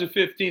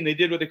 2015, they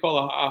did what they call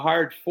a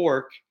hard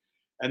fork,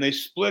 and they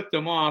split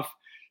them off,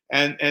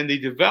 and they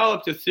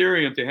developed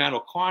Ethereum to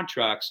handle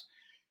contracts.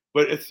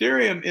 But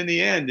Ethereum, in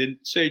the end, in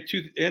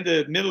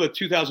the middle of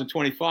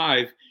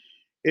 2025,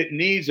 it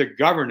needs a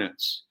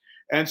governance.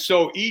 And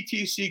so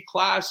ETC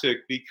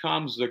Classic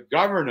becomes the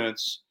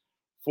governance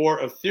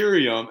for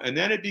Ethereum, and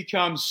then it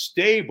becomes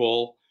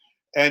stable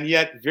and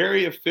yet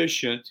very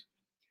efficient.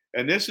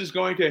 And this is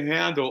going to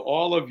handle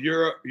all of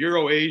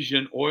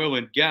Euro-Asian oil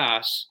and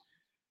gas.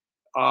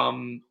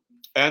 And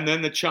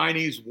then the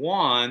Chinese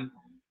yuan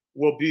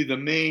will be the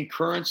main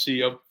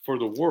currency for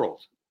the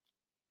world.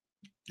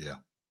 Yeah.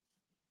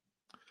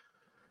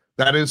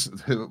 That is,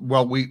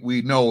 well,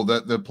 we know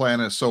that the plan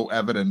is so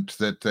evident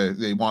that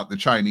they want the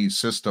Chinese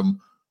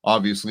system,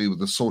 obviously, with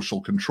the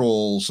social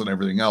controls and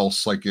everything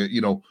else. Like,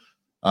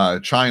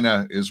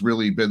 China has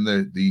really been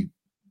the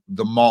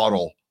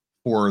model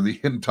for the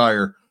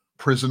entire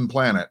prison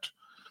planet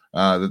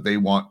that they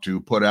want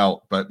to put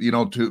out. But,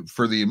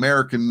 for the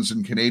Americans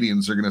and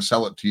Canadians, they're going to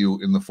sell it to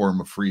you in the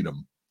form of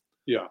freedom.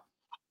 Yeah.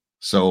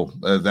 So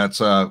that's,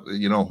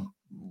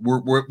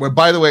 we're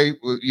by the way,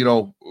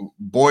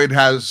 Boyd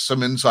has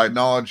some inside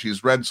knowledge.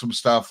 He's read some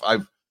stuff.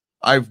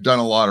 I've done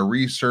a lot of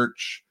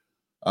research.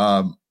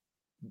 Do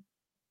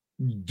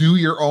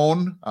your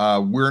own.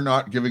 We're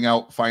not giving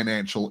out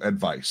financial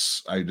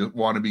advice. I just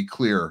want to be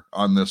clear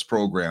on this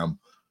program.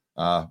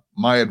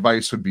 My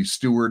advice would be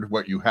steward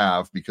what you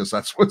have, because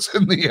that's what's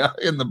in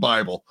the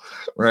Bible,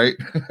 right?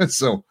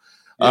 So,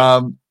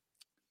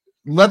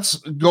 let's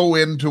go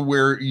into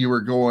where you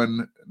were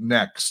going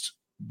next,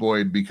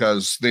 Boyd,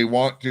 because they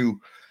want to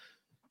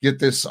get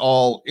this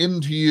all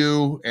into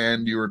you,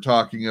 and you were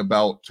talking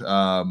about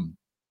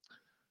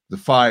the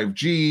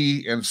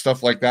 5G and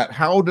stuff like that.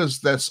 How does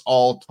this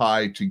all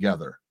tie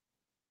together?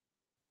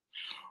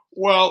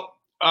 Well,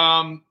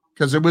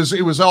 because it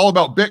was all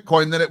about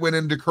Bitcoin, then it went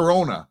into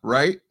Corona,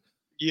 right?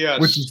 Yes.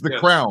 Which is the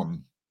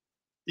crown.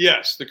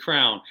 Yes, the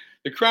crown.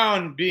 The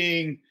crown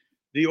being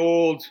the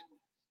old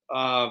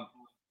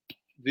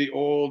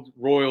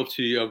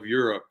royalty of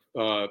Europe,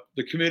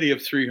 the Committee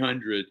of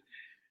 300,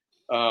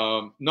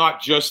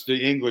 not just the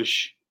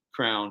English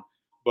crown,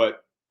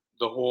 but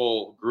the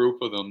whole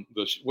group of them,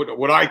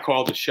 what I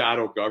call the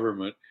shadow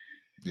government.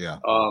 Yeah.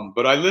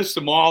 But I list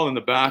them all in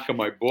the back of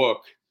my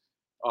book.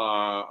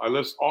 I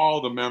list all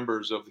the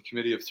members of the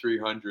Committee of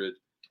 300,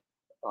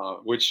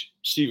 which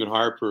Stephen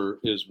Harper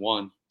is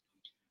one.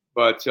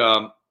 But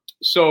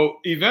so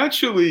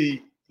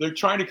eventually they're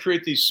trying to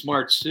create these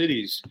smart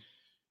cities.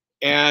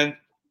 And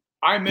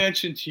I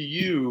mentioned to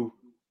you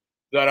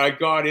that I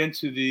got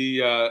into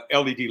the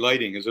LED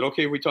lighting. Is it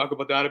okay if we talk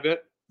about that a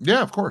bit?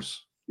 Yeah, of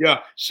course. Yeah.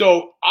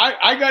 So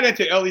I got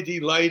into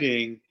LED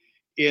lighting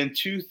in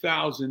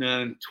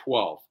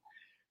 2012.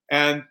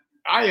 And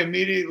I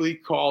immediately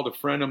called a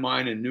friend of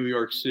mine in New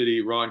York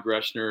City, Ron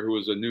Greshner, who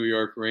was a New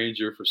York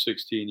Ranger for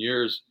 16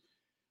 years.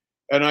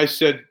 And I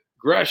said,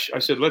 Gresh,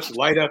 let's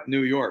light up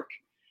New York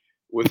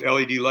with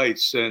LED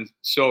lights. And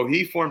so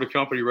he formed a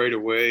company right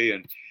away.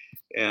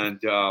 And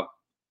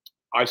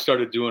I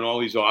started doing all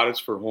these audits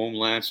for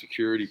Homeland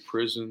Security,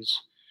 prisons.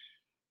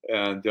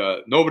 And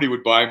nobody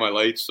would buy my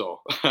lights,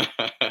 though.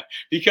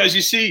 Because,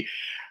 you see,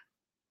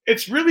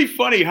 it's really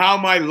funny how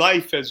my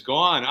life has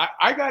gone.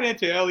 I got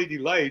into LED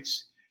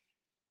lights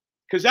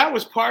because that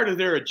was part of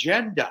their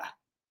agenda.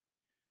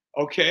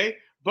 Okay,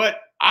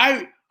 but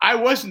I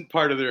wasn't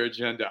part of their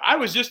agenda. I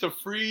was just a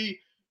free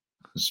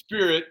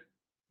spirit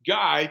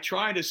guy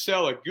trying to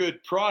sell a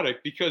good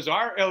product because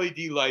our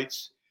LED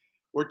lights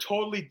were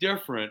totally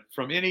different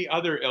from any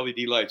other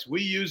LED lights.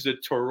 We used a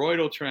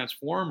toroidal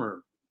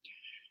transformer,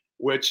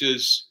 which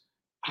is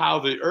how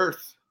the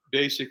Earth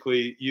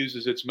basically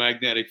uses its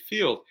magnetic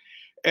field,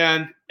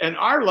 and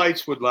our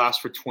lights would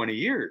last for 20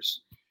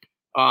 years.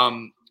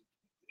 And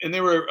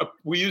they were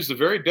we used the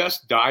very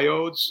best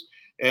diodes,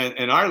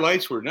 and our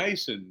lights were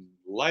nice and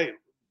light,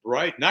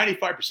 bright,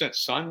 95%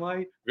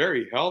 sunlight,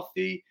 very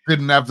healthy.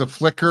 Didn't have the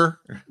flicker.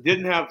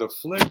 Didn't have the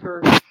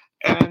flicker.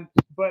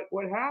 But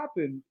what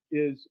happened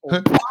is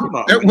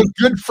Obama. It was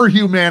good for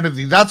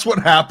humanity. That's what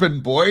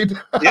happened, Boyd.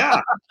 Yeah.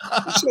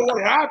 So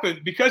what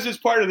happened, because it's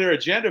part of their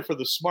agenda for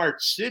the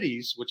smart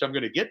cities, which I'm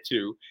going to get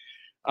to,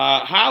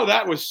 how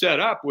that was set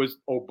up was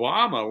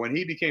Obama, when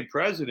he became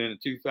president in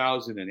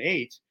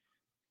 2008,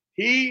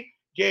 he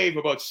gave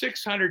about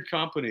 600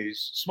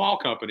 companies, small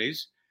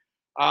companies,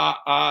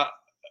 about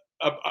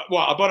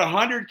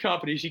 100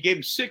 companies, he gave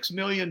them $6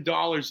 million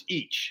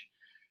each.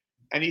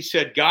 And he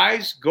said,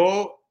 guys,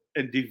 go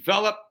and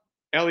develop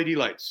LED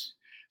lights.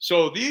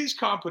 So these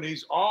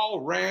companies all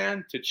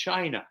ran to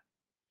China,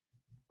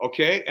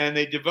 okay? And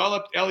they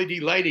developed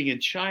LED lighting in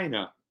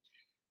China,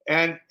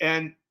 and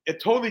a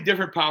totally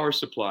different power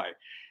supply,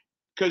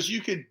 because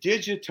you could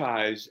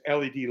digitize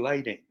LED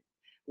lighting,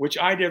 which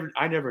I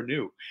never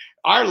knew.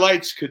 Our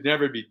lights could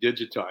never be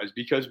digitized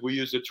because we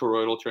use a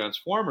toroidal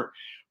transformer.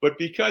 But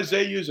because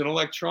they use an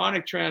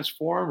electronic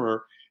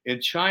transformer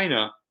in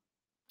China,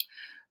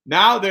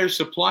 now they're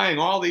supplying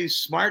all these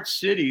smart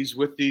cities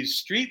with these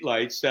street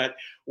lights that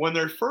when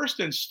they're first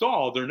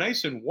installed, they're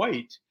nice and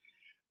white,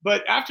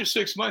 but after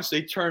 6 months,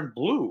 they turn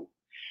blue.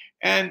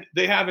 And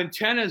they have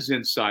antennas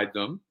inside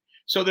them.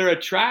 So they're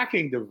a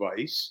tracking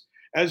device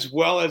as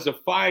well as a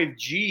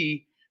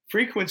 5G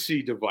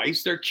frequency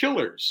device. They're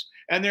killers.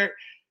 And they're,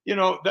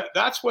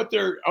 that's what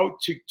they're out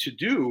to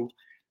do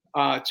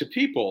to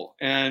people.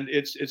 And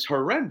it's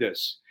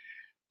horrendous.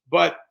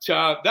 But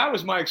that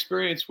was my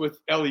experience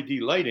with LED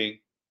lighting.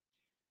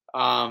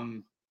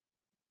 And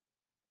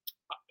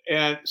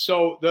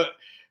so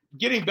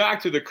getting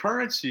back to the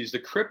currencies, the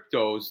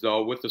cryptos,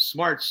 though, with the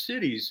smart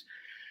cities,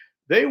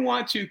 they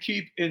want to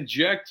keep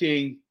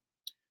injecting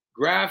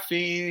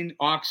graphene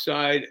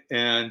oxide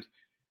and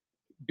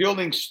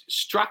building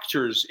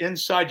structures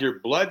inside your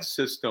blood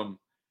system,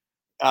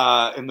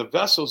 in the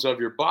vessels of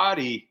your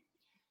body,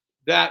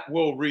 that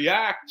will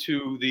react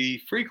to the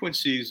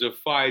frequencies of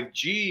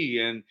 5G.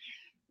 And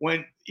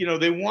when,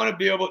 they want to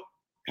be able to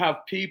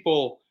have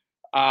people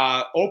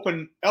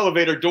open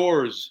elevator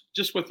doors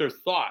just with their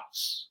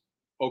thoughts,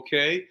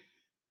 okay?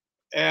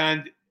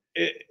 And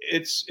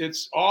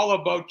it's all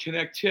about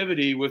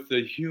connectivity with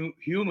the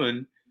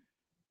human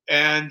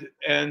and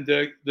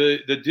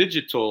the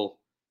digital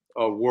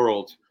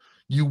world.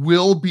 You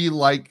will be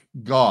like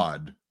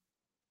God.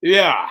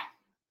 Yeah,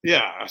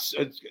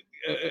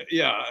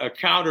 a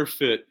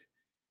counterfeit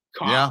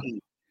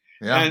copy.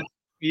 Yeah. And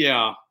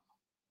yeah.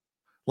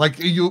 Like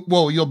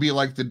you'll be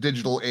like the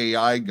digital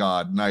AI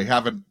God, and I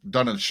haven't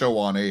done a show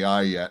on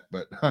AI yet,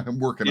 but I'm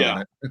working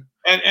on it.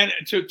 And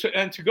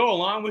to go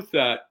along with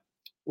that,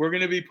 we're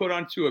going to be put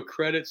onto a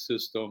credit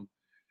system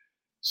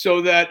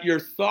so that your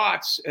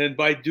thoughts, and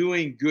by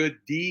doing good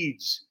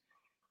deeds,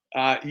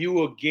 you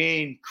will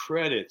gain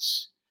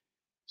credits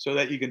so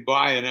that you can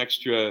buy an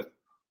extra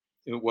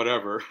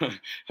whatever.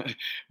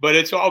 But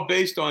it's all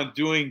based on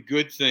doing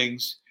good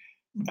things.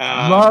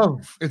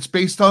 Love. It's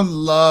based on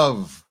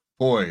love,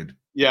 Boyd.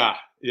 Yeah.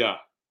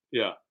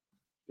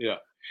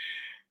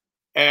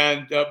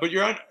 And but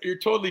you're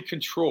totally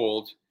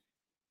controlled,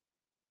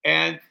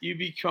 and you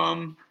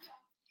become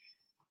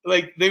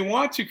like, they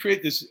want to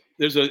create this.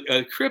 There's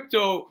a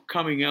crypto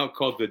coming out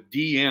called the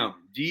DIEM,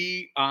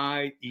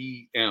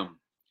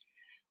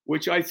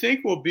 which I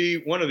think will be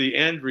one of the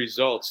end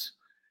results.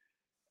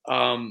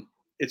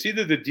 It's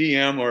either the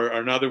DIEM or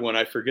another one,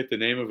 I forget the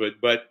name of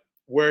it, but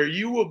where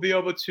you will be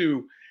able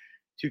to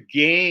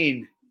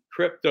gain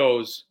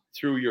cryptos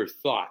through your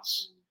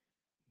thoughts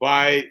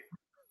by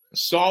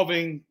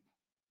solving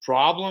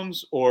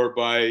problems, or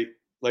by,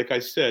 like I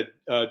said,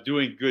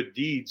 doing good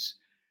deeds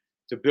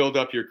to build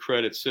up your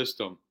credit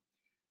system.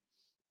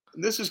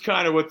 And this is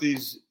kind of what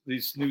these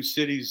new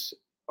cities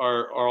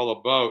are all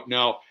about.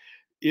 Now,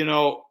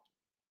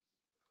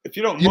 if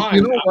you don't mind,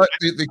 you know what,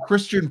 the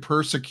Christian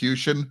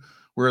persecution,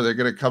 where they're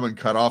going to come and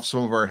cut off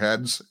some of our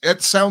heads,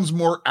 it sounds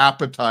more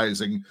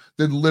appetizing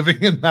than living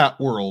in that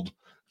world.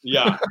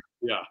 Yeah.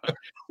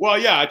 Well,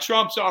 yeah,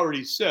 Trump's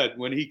already said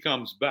when he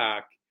comes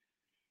back,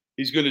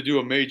 he's going to do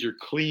a major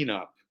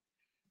cleanup.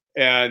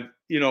 And,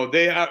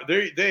 they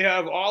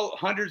have all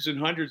hundreds and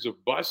hundreds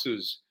of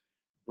buses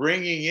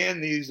bringing in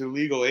these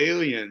illegal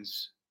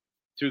aliens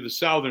through the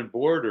southern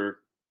border.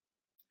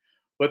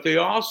 But they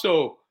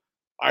also,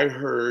 I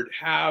heard,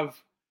 have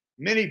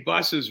many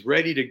buses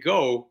ready to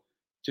go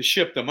to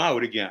ship them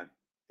out again.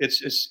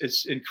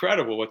 It's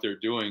incredible what they're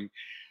doing.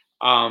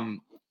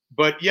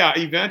 But yeah,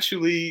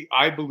 eventually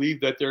I believe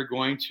that they're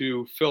going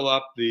to fill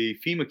up the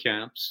FEMA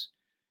camps,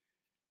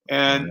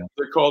 and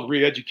they're called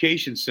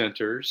re-education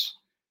centers.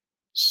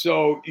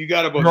 So you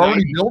got about They're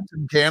already 90. built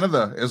in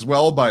Canada as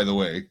well, by the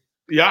way.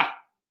 Yeah.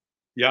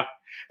 Yeah.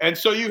 And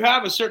so you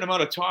have a certain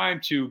amount of time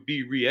to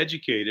be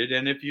re-educated.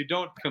 And if you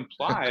don't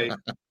comply,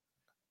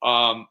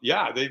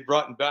 they've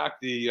brought back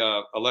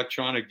the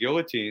electronic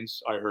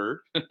guillotines, I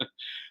heard.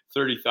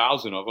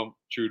 30,000 of them,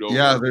 Trudeau.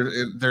 Yeah,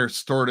 they're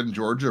stored in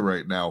Georgia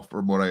right now,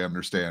 from what I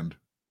understand.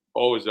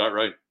 Oh, is that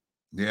right?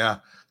 Yeah.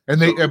 And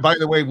by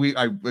the way,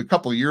 a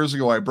couple of years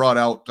ago, I brought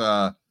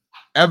out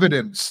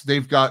evidence.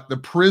 They've got the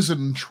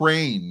prison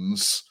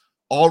trains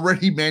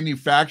already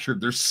manufactured.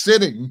 They're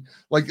sitting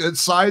like at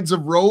sides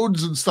of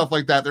roads and stuff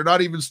like that. They're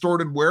not even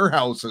stored in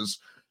warehouses.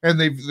 And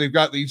they've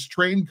got these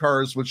train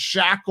cars with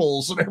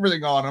shackles and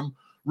everything on them,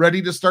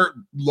 ready to start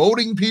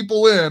loading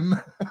people in.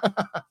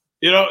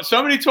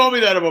 Somebody told me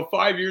that about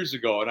 5 years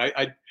ago, and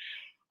I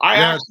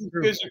actually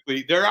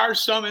physically, there are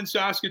some in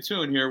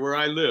Saskatoon here where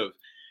I live.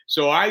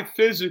 So I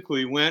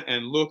physically went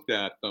and looked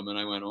at them, and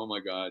I went, oh my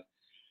God.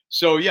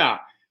 So yeah,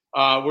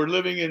 we're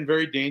living in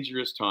very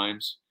dangerous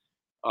times.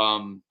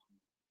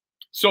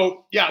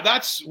 So yeah,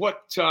 that's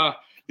what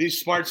these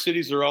smart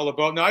cities are all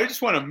about. Now, I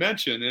just want to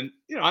mention, and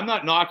I'm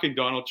not knocking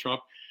Donald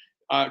Trump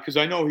because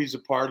I know he's a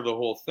part of the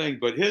whole thing,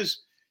 but his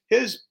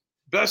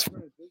best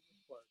friend and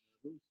business partner,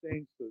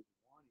 Hussein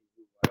Sazwani,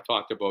 who I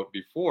talked about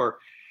before,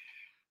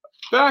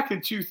 back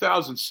in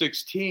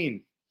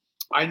 2016,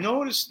 I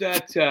noticed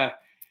that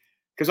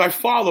because I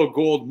follow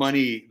Gold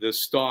Money, the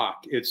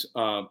stock, it's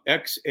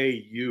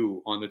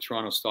XAU on the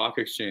Toronto Stock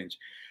Exchange.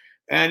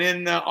 And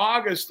in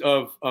August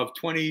of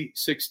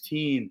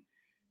 2016,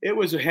 it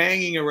was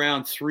hanging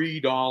around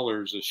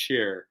 $3 a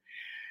share.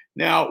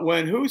 Now,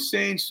 when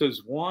Hussein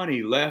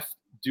Sazwani left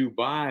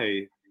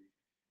Dubai,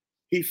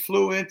 he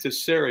flew into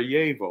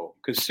Sarajevo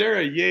because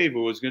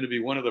Sarajevo was going to be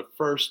one of the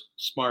first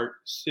smart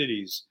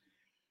cities.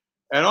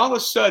 And all of a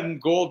sudden,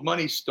 Gold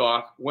Money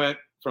stock went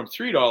from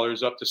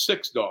 $3 up to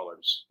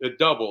 $6. It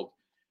doubled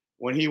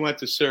when he went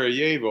to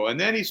Sarajevo. And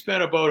then he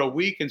spent about a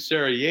week in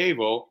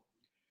Sarajevo.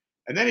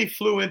 And then he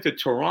flew into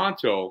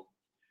Toronto,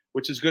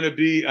 which is going to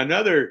be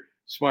another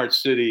smart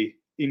city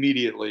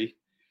immediately.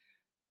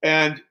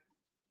 And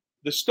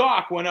the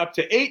stock went up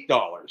to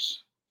 $8.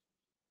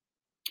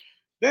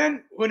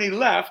 Then when he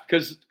left,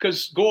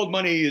 because Gold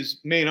Money's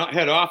main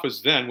head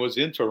office then was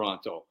in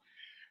Toronto.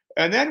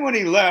 And then when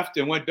he left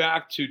and went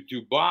back to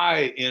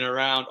Dubai in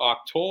around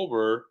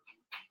October,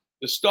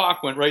 the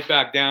stock went right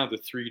back down to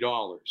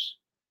 $3.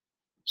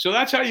 So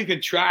that's how you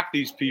can track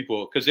these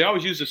people, because they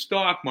always use the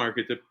stock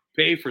market to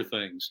pay for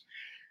things.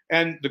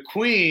 And the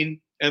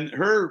Queen and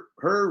her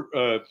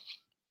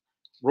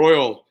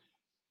royal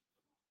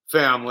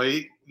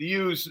family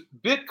use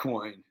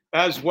Bitcoin,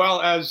 as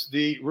well as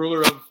the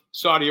ruler of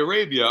Saudi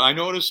Arabia. I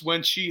noticed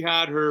when she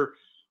had her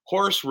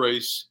horse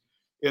race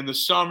in the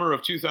summer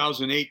of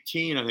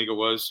 2018, I think it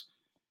was.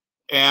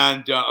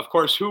 And of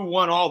course, who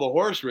won all the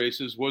horse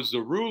races was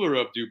the ruler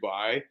of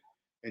Dubai,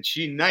 and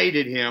she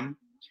knighted him.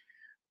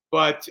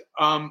 But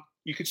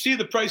you could see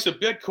the price of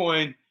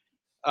Bitcoin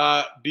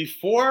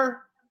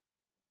before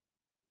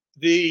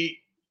the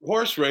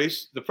horse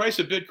race. The price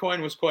of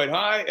Bitcoin was quite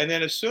high. And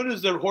then as soon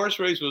as the horse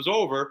race was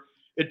over,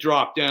 it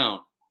dropped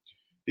down,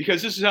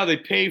 because this is how they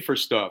pay for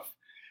stuff.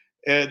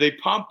 They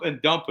pump and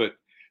dump it.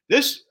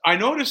 I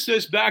noticed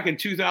this back in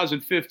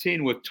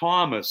 2015 with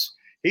Thomas.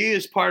 He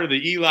is part of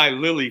the Eli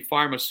Lilly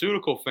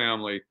pharmaceutical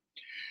family.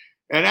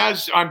 And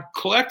as I'm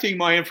collecting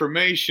my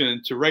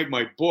information to write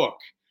my book,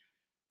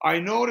 I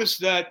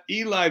noticed that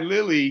Eli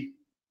Lilly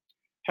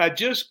had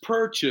just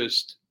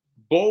purchased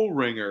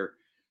Boehringer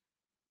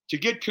to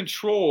get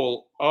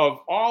control of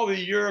all the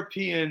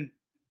European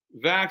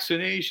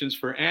vaccinations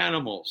for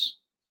animals.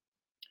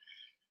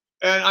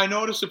 And I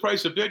noticed the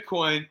price of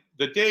Bitcoin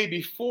the day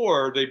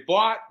before they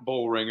bought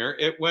Boehringer,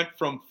 it went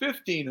from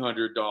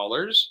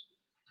 $1,500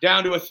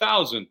 down to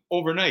 $1,000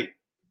 overnight.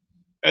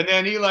 And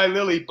then Eli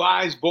Lilly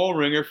buys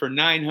Boehringer for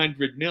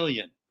 $900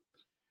 million.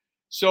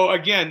 So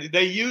again,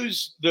 they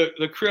use the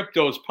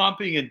cryptos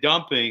pumping and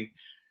dumping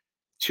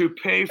to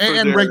pay for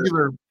and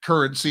regular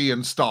currency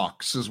and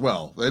stocks as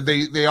well.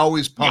 They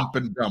always pump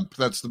and dump.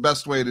 That's the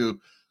best way to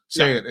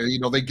say it.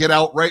 They get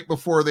out right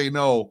before they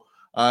know.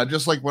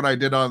 Just like when I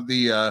did on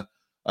the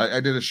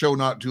I did a show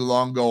not too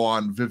long ago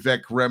on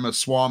Vivek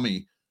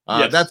Ramaswamy.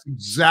 That's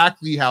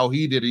exactly how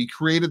he did. He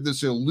created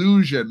this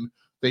illusion.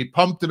 They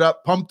pumped it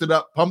up, pumped it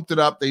up, pumped it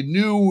up. They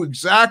knew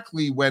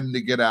exactly when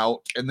to get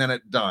out, and then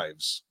it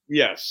dives.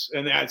 Yes,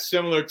 and that's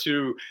similar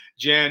to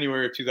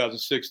January of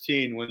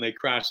 2016 when they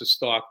crashed the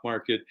stock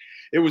market.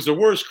 It was the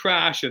worst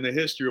crash in the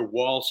history of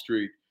Wall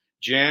Street,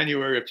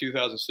 January of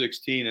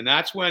 2016. And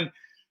that's when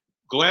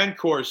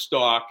Glencore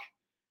stock,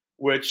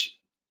 which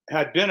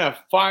had been a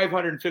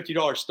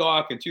 $550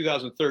 stock in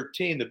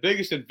 2013, the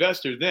biggest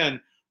investor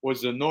then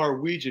was the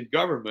Norwegian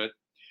government.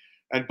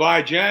 And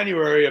by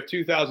January of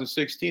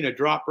 2016, it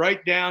dropped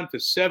right down to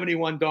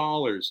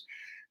 $71.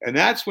 And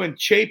that's when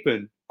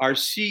Chapin, our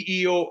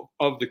CEO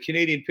of the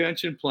Canadian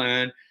Pension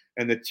Plan,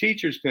 and the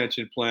teachers'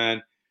 pension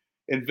plan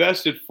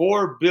invested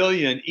 $4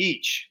 billion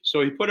each.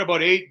 So he put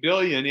about $8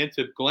 billion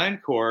into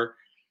Glencore.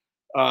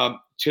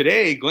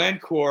 Today,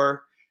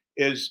 Glencore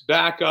is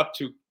back up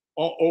to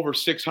over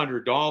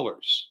 $600.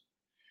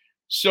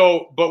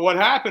 So, but what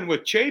happened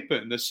with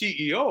Chapin, the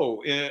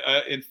CEO,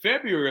 in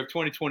February of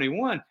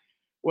 2021,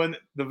 when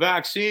the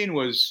vaccine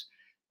was,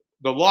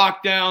 the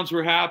lockdowns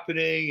were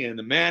happening and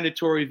the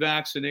mandatory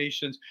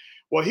vaccinations,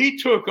 well, he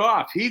took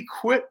off. He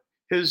quit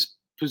his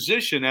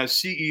position as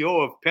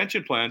CEO of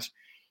pension plans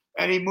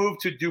and he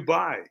moved to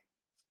Dubai.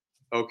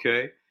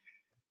 Okay.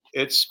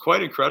 It's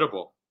quite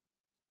incredible.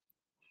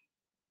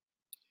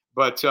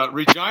 But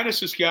Regina,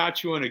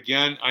 Saskatchewan,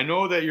 again, I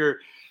know that your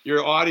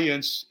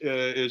audience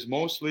is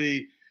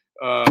mostly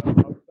outside of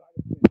Canada,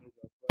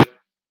 but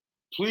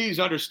please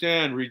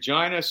understand,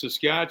 Regina,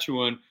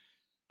 Saskatchewan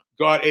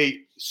got a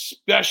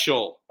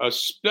special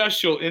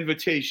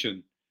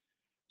invitation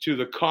to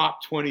the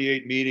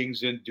COP28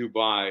 meetings in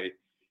Dubai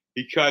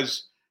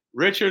because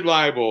Richard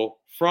Leibel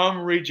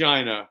from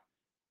Regina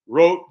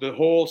wrote the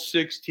whole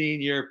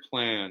 16-year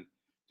plan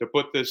to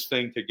put this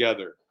thing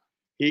together.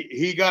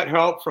 He got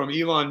help from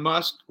Elon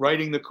Musk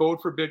writing the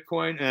code for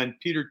Bitcoin and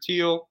Peter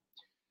Thiel.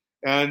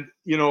 And,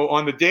 you know,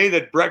 on the day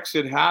that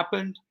Brexit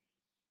happened,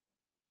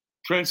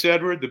 Prince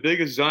Edward, the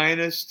biggest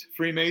Zionist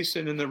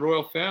Freemason in the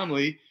royal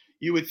family,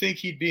 you would think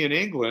he'd be in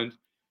England.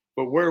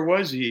 But where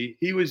was he?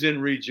 He was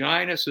in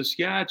Regina,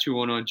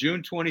 Saskatchewan on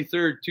June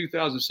 23rd,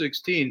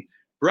 2016,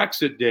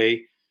 Brexit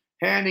Day,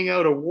 handing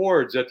out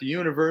awards at the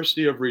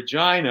University of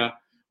Regina,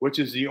 which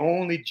is the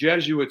only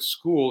Jesuit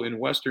school in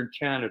Western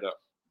Canada.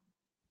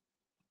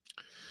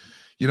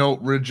 You know,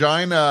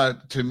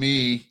 Regina, to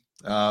me,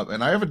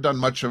 and I haven't done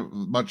much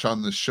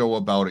on this show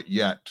about it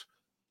yet,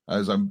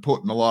 as I'm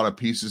putting a lot of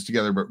pieces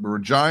together, but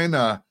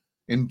Regina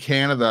in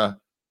Canada,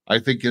 I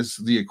think, is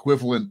the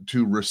equivalent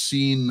to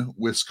Racine,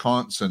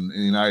 Wisconsin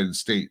in the United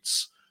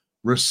States.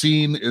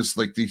 Racine is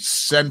like the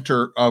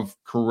center of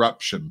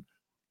corruption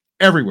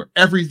everywhere.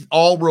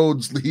 All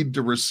roads lead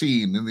to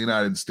Racine in the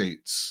United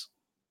States.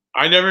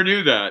 I never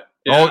knew that.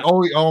 Yeah.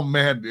 Oh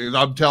man,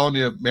 I'm telling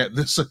you, man,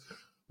 this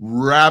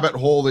rabbit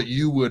hole that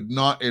you would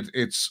not.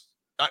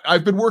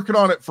 I've been working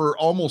on it for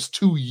almost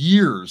 2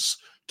 years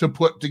to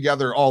put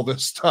together all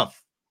this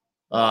stuff.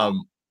 Regina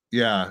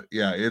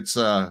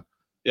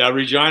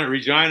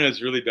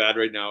is really bad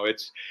right now.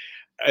 It's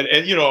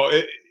and you know,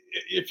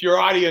 if your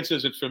audience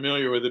isn't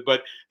familiar with it,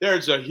 but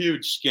there's a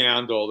huge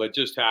scandal that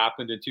just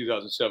happened in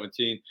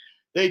 2017.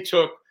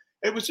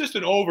 It was just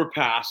an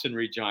overpass in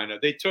Regina.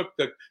 They took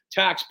the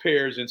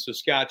taxpayers in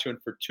Saskatchewan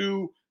for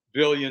 $2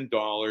 billion,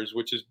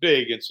 which is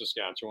big in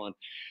Saskatchewan,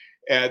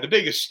 the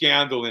biggest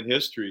scandal in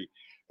history.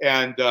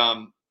 And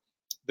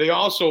they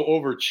also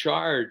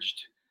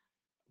overcharged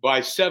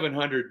by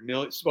 $700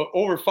 million,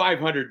 over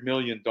 $500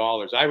 million.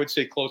 I would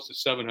say close to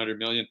 $700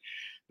 million.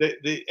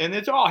 And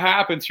it's all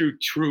happened through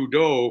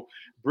Trudeau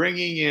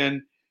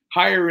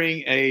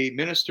hiring a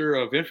minister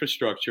of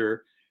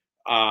infrastructure,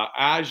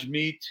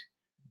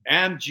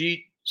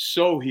 Amjit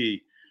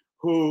Sohi,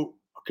 who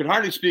could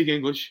hardly speak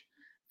English.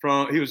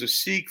 He was a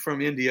Sikh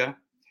from India,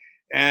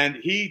 and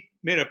he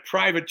made a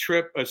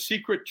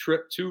secret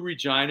trip to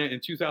Regina in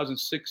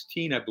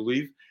 2016, I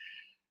believe.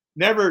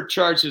 Never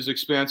charged his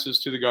expenses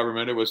to the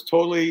government. It was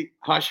totally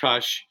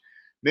hush-hush.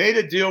 Made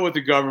a deal with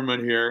the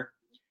government here.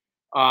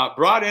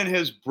 Brought in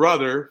his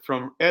brother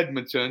from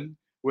Edmonton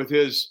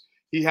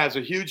he has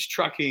a huge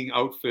trucking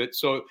outfit.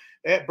 So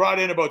it brought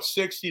in about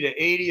 60 to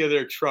 80 of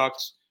their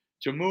trucks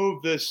to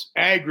move this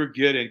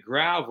aggregate and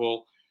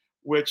gravel,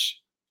 which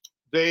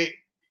they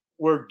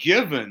were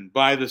given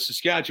by the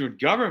Saskatchewan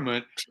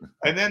government.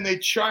 And then they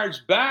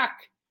charged back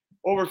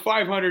over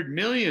 $500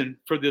 million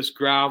for this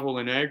gravel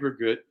and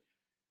aggregate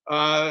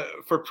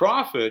for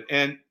profit.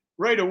 And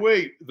right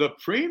away, the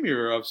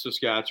premier of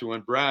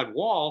Saskatchewan, Brad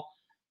Wall,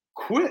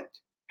 quit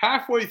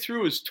halfway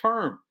through his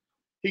term.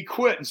 He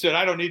quit and said,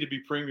 I don't need to be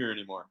premier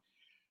anymore.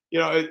 You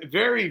know,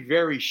 very,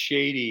 very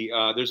shady.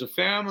 There's a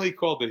family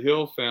called the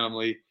Hill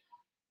family.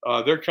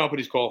 Their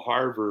company's called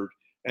Harvard.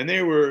 And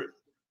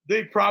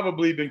they've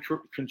probably been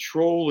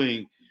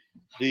controlling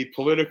the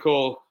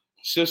political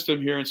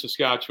system here in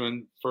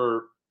Saskatchewan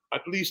for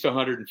at least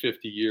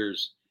 150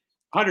 years,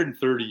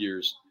 130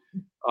 years.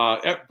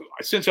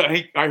 Since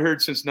I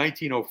heard since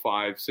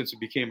 1905, since it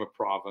became a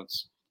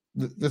province.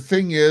 The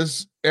thing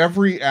is,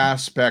 every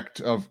aspect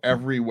of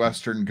every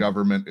Western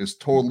government is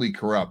totally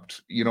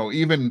corrupt. You know,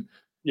 even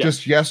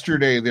just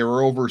yesterday, there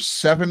were over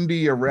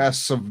 70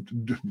 arrests of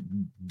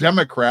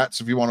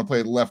Democrats, if you want to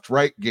play the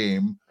left-right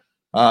game,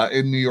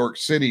 in New York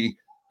City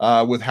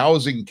with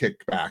housing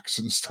kickbacks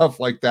and stuff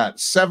like that.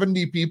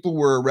 70 people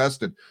were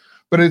arrested.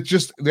 But it's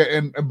just,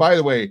 and by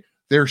the way,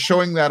 they're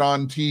showing that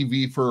on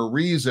TV for a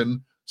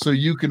reason, so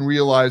you can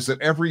realize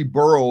that every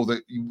borough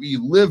that we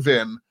live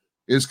in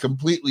is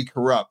completely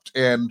corrupt.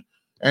 And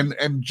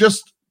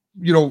just,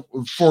 you know,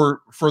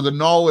 for the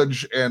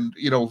knowledge and,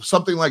 you know,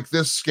 something like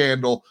this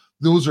scandal,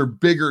 those are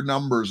bigger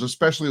numbers,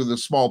 especially with a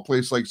small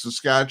place like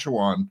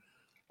Saskatchewan.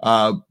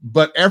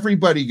 But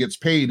everybody gets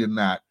paid in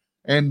that.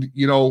 And,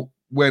 you know,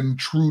 when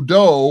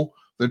Trudeau,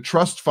 the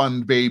trust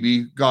fund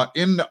baby, got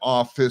into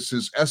office,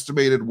 his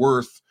estimated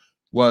worth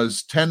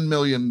was $10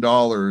 million.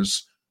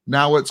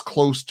 Now it's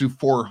close to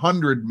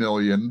 400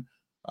 million.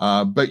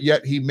 But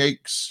yet he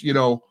makes,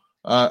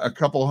 a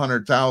couple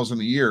 $100,000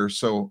 a year.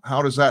 So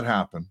how does that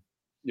happen?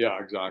 Yeah,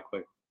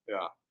 exactly.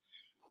 Yeah.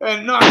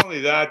 And not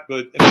only that,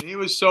 but he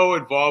was so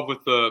involved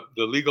with the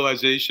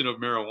legalization of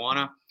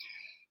marijuana.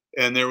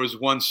 And there was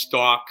one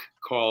stock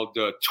called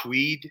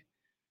Tweed.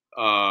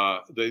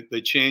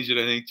 They changed it,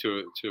 I think,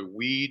 to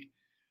Weed,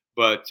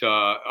 but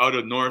out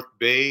of North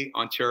Bay,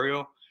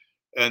 Ontario.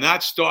 And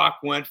that stock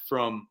went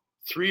from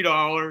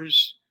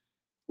 $3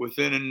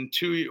 within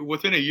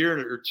a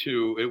year or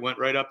two. It went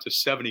right up to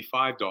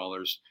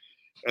 $75.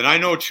 And I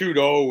know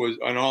Trudeau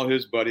and all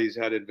his buddies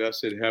had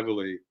invested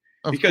heavily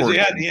because they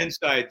had the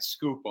inside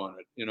scoop on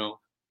it,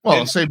 Well,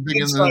 and same thing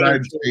in the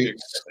United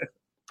States.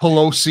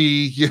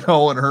 Pelosi,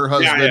 and her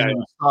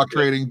husband stock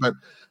trading. But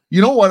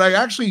you know what?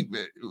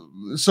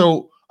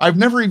 So I've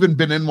never even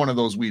been in one of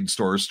those weed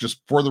stores,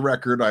 just for the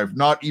record. I've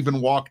not even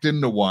walked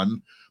into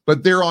one,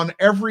 but they're on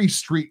every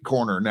street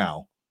corner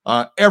now.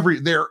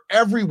 They're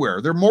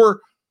everywhere.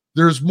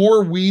 There's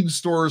more weed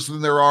stores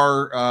than there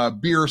are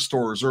beer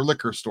stores or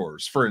liquor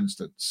stores, for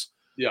instance.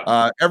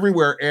 Yeah.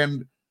 Everywhere.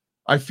 And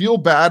I feel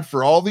bad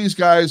for all these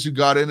guys who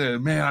got in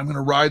and, man, I'm going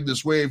to ride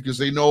this wave because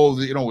they know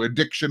that,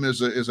 addiction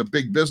is a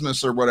big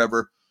business or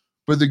whatever.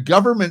 But the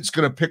government's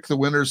going to pick the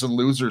winners and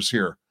losers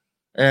here.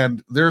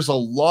 And there's a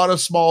lot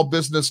of small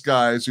business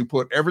guys who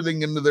put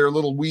everything into their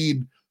little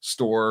weed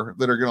store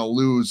that are going to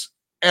lose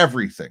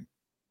everything.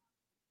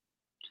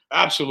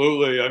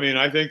 Absolutely. I mean,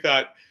 I think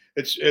that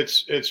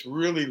it's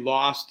really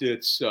lost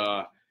its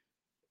flair,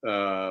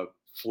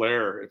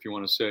 if you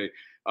want to say.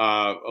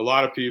 A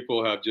lot of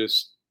people have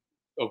just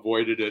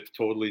avoided it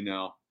totally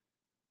now.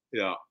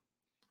 Yeah,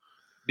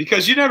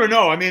 because you never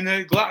know. I mean,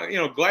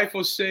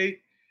 glyphosate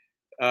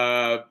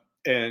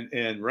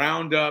and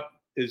Roundup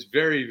is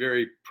very,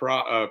 very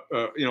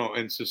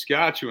in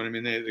Saskatchewan. I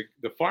mean,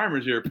 the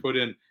farmers here put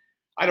in,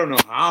 I don't know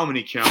how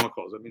many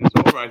chemicals. I mean, it's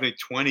over, I think,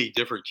 20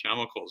 different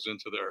chemicals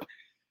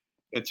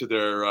into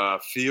their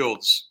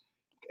fields.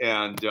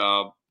 And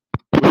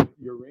with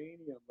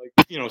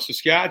uranium,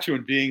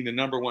 Saskatchewan being the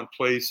number one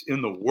place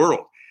in the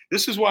world.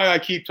 This is why I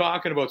keep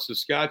talking about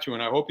Saskatchewan.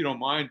 I hope you don't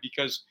mind,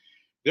 because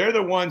they're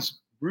the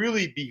ones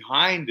really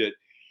behind it,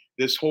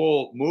 this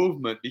whole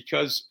movement,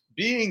 because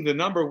being the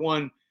number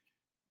one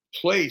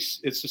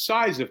place, it's the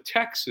size of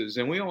Texas,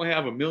 and we only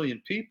have 1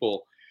 million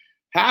people.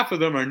 Half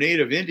of them are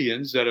native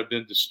Indians that have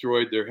been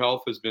destroyed. Their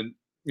health has been,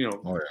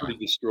 pretty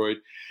destroyed.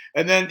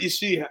 And then you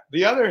see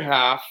the other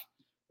half,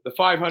 the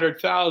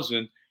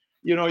 500,000,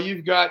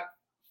 you've got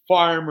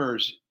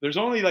farmers. There's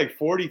only like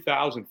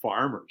 40,000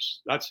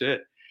 farmers. That's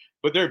it.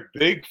 But they're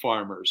big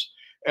farmers.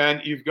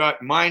 And you've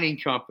got mining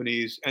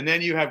companies, and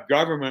then you have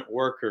government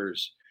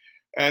workers.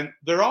 And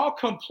they're all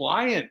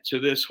compliant to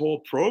this whole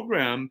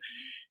program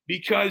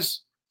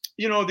because,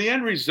 the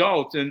end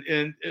result,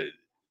 and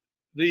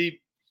the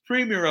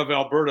Premier of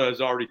Alberta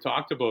has already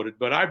talked about it,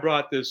 but I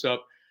brought this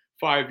up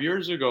 5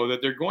 years ago,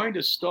 that they're going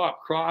to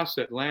stop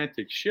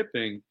cross-Atlantic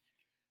shipping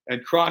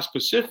and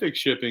cross-Pacific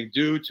shipping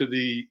due to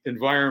the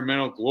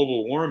environmental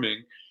global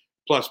warming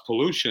plus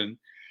pollution.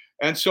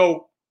 And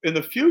so in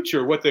the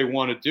future, what they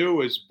want to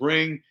do is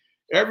bring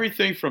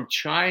everything from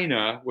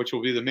China, which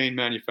will be the main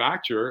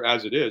manufacturer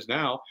as it is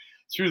now,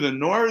 through the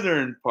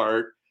northern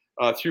part,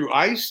 through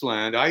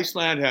Iceland.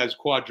 Iceland has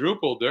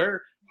quadrupled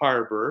their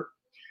harbor,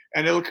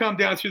 and it'll come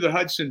down through the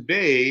Hudson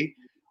Bay,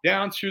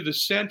 down through the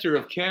center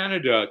of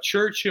Canada.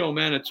 Churchill,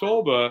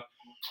 Manitoba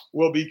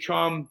will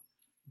become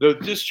the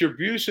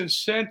distribution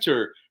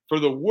center for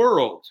the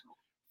world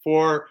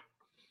for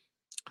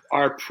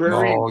our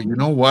prairie. Oh, you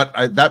know what?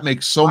 That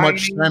makes so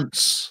much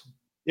sense.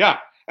 Yeah.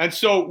 And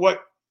so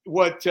what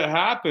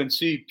happened,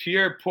 see,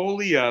 Pierre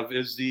Poilievre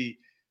is the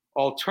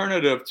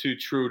alternative to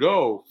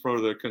Trudeau for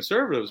the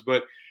Conservatives,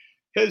 but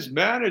his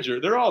manager,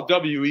 they're all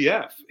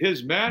WEF.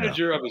 His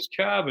manager of his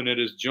cabinet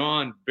is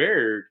John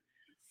Baird,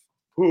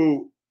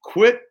 who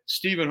quit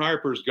Stephen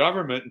Harper's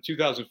government in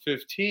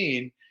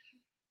 2015.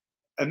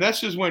 And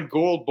this is when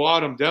gold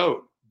bottomed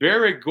out.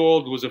 Barrick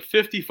Gold was a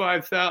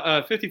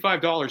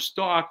 $55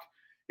 stock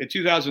in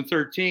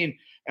 2013.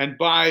 And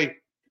by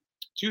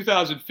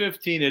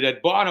 2015, it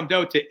had bottomed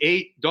out to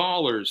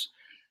 $8.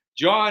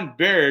 John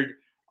Baird,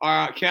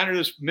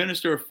 Canada's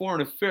Minister of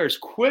Foreign Affairs,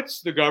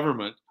 quits the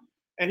government,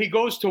 and he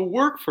goes to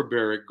work for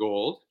Barrick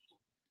Gold.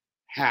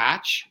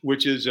 Hatch,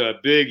 which is a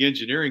big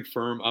engineering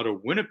firm out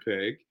of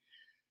Winnipeg,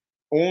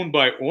 owned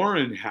by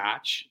Orrin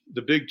Hatch,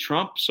 the big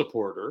Trump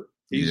supporter.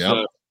 He's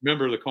a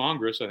member of the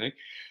Congress, I think.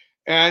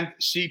 And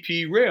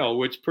CP Rail,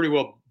 which pretty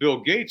well Bill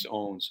Gates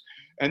owns.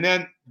 And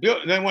then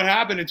what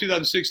happened in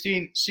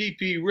 2016,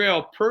 CP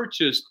Rail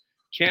purchased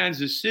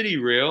Kansas City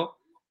Rail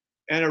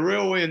and a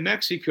railway in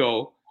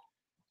Mexico.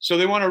 So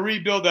they want to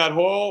rebuild that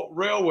whole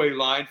railway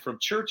line from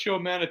Churchill,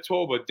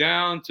 Manitoba,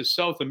 down to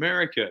South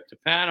America, to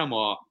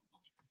Panama.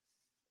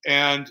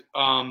 And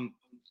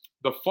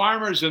the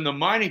farmers and the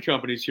mining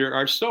companies here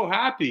are so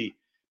happy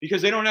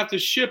because they don't have to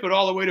ship it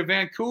all the way to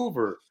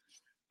Vancouver.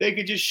 They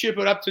could just ship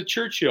it up to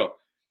Churchill.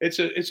 It's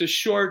a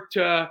short,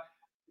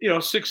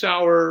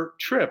 6-hour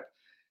trip.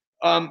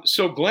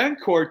 So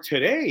Glencore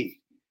today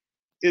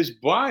is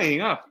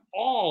buying up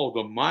all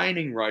the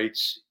mining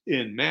rights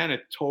in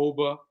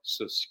Manitoba,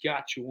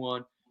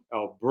 Saskatchewan,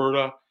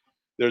 Alberta.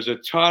 There's a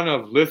ton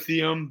of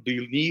lithium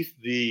beneath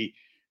the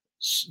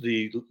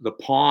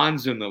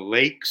ponds and the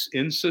lakes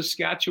in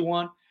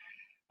Saskatchewan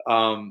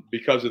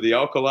because of the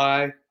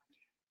alkali.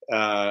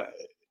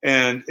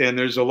 And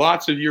there's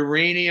lots of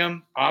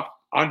uranium up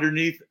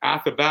underneath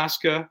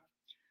Athabasca.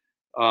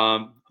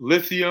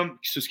 Lithium.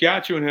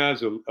 Saskatchewan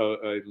has a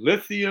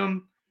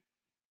lithium.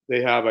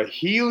 They have a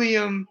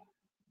helium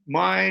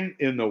mine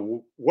in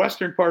the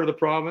western part of the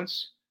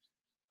province.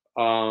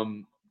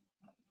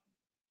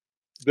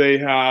 They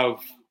have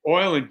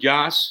oil and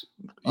gas.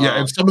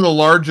 Yeah, it's some of the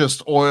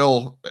largest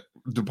oil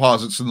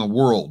deposits in the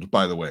world,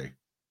 by the way.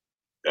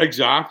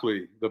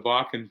 Exactly, the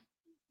Bakken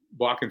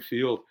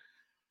field.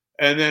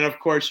 And then, of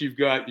course, you've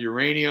got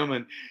uranium,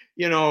 and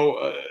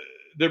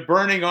they're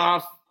burning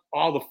off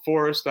all the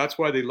forest. That's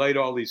why they light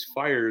all these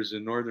fires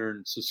in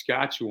northern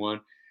Saskatchewan,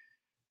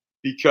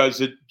 because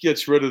it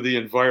gets rid of the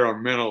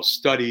environmental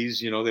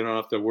studies. They don't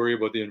have to worry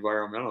about the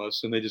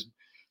environmentalists, and they just,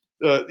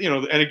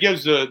 and it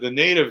gives the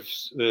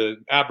natives, the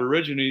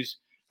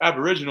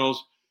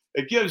aboriginals,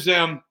 it gives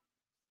them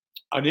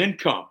an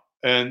income.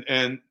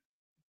 And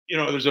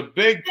there's a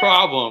big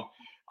problem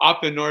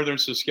up in northern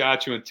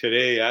Saskatchewan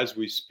today, as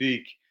we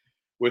speak,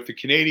 with the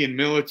Canadian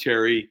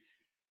military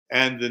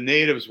and the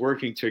natives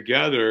working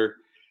together,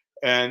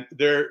 and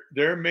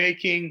they're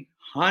making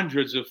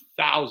hundreds of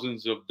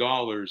thousands of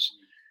dollars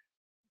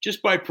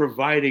just by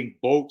providing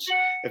boats.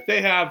 If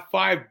they have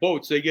 5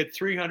 boats, they get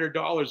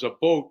 $300 a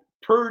boat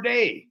per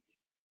day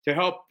to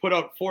help put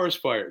out forest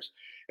fires.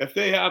 If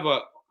they have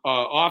a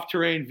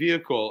off-terrain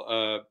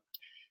vehicle,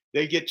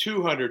 they get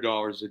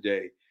 $200 a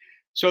day.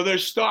 So they're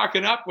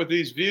stocking up with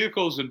these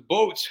vehicles and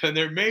boats, and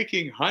they're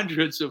making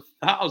hundreds of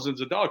thousands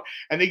of dollars,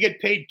 and they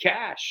get paid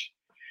cash.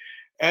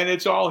 And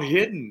it's all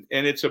hidden,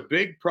 and it's a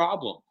big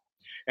problem.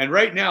 And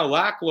right now,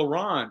 Lac La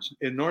Ronge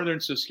in northern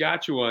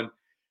Saskatchewan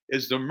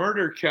is the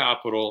murder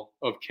capital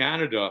of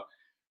Canada,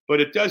 but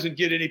it doesn't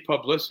get any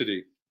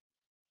publicity.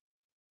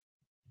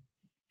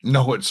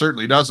 No, it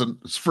certainly doesn't.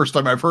 It's the first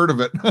time I've heard of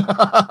it.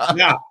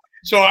 Yeah.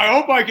 So I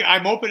hope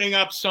I'm opening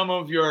up some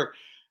of your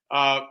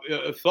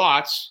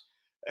thoughts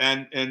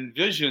and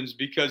visions,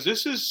 because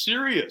this is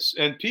serious,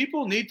 and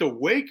people need to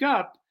wake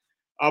up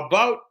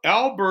about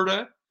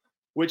Alberta,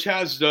 which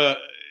has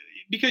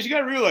because you got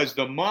to realize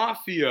the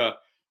mafia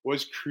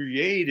was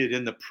created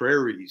in the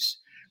prairies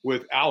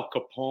with Al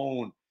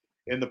Capone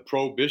in the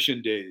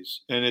Prohibition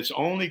days, and it's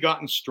only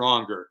gotten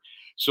stronger.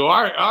 So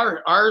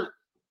our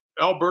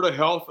Alberta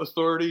Health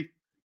Authority,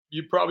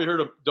 you probably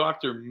heard of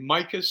Dr.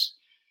 Mikas,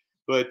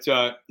 but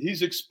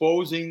he's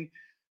exposing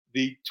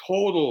the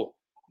total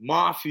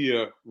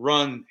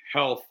mafia-run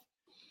health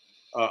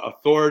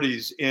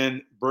authorities in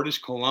British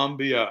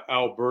Columbia,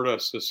 Alberta,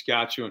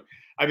 Saskatchewan.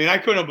 I mean, I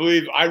couldn't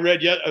believe, I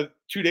read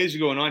 2 days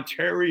ago in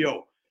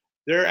Ontario,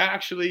 they're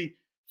actually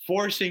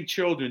forcing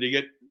children to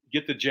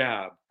get the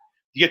jab.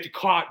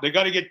 They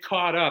got to get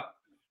caught up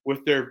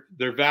with their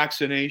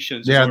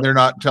vaccinations. Yeah, and they're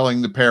not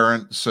telling the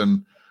parents.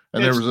 And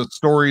there was a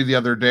story the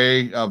other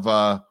day of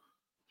a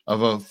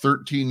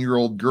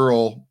 13-year-old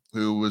girl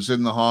who was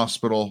in the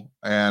hospital,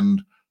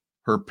 and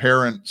her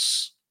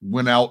parents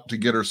went out to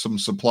get her some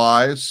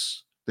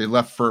supplies. They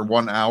left for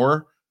 1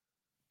 hour.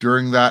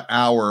 During that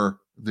hour,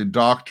 the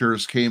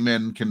doctors came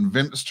in,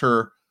 convinced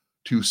her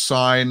to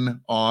sign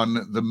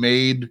on the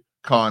MAID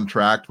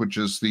contract, which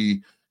is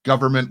the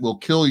government will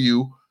kill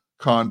you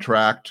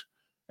contract.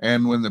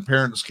 And when the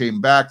parents came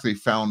back, they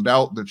found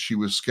out that she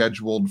was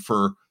scheduled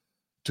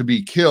to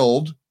be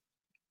killed,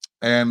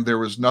 and there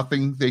was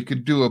nothing they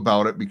could do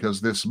about it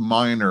because this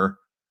minor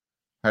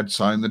had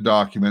signed the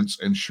documents,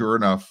 and sure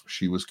enough,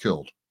 she was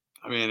killed.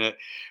 I mean,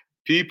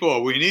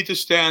 people, we need to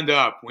stand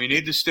up. We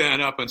need to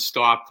stand up and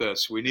stop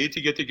this. We need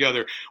to get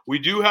together. We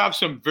do have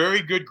some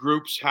very good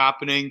groups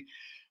happening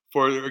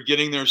for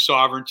getting their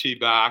sovereignty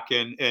back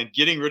and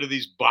getting rid of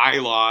these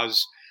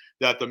bylaws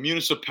that the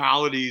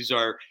municipalities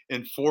are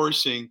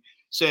enforcing,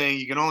 saying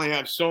you can only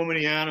have so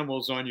many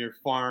animals on your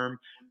farm.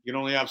 You can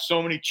only have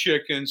so many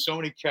chickens, so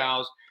many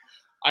cows.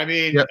 I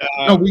mean,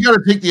 no, we got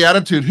to take the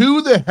attitude.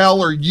 Who the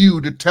hell are you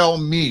to tell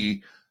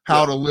me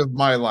how to live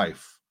my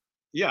life?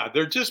 Yeah,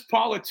 they're just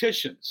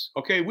politicians.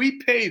 Okay,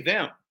 we pay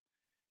them.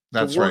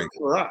 That's to work right.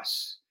 For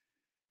us.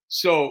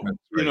 So,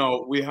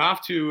 we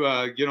have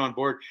to get on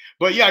board.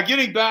 But yeah,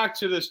 getting back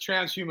to this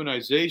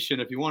transhumanization,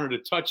 if you wanted to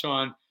touch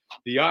on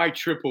the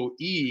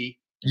IEEE.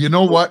 You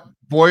know what,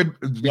 Boyd?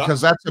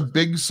 Because that's a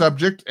big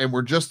subject, and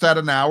we're just at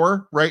an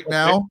hour right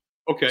now.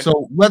 Okay.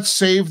 So let's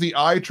save the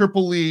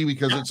IEEE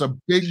because it's a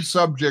big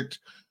subject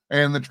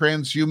and the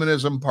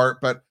transhumanism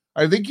part. But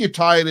I think you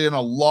tied in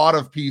a lot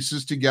of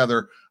pieces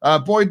together.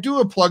 Boyd, do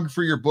a plug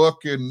for your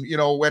book and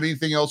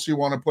anything else you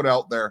want to put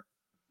out there.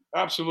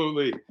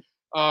 Absolutely.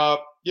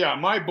 Yeah,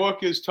 my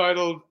book is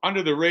titled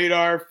Under the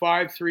Radar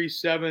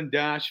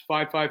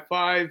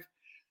 537-555.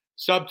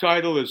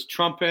 Subtitle is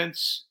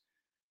Trumpets.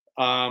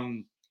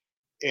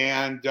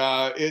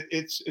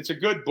 It's a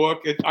good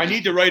book. I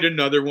need to write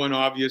another one,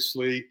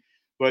 obviously,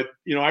 but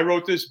I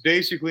wrote this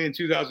basically in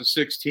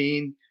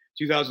 2016,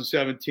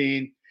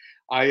 2017.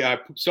 I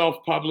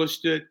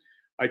self-published it.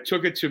 I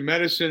took it to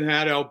Medicine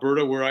Hat,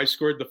 Alberta, where I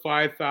scored the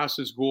 5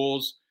 fastest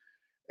goals,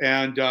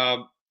 and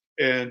got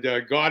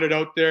it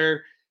out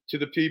there to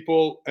the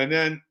people. And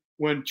then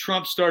when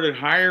Trump started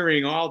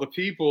hiring all the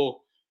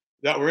people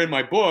that were in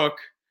my book,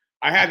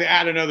 I had to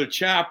add another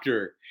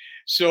chapter.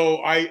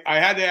 So I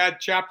had to add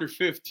chapter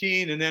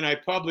 15, and then I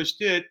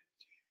published it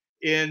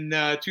in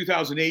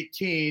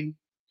 2018,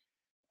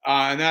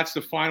 and that's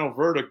the final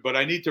verdict. But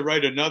I need to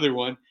write another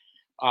one.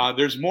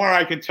 There's more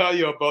I can tell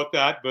you about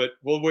that, but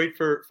we'll wait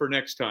for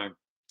next time.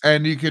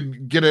 And you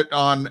can get it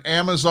on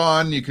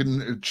Amazon. You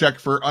can check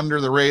for Under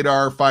the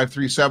Radar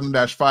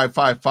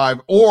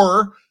 537-555,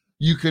 or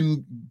you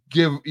can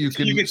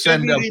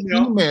send an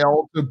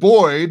email to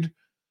Boyd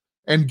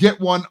and get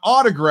one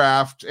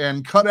autographed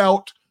and cut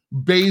out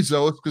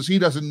Bezos, because he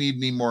doesn't need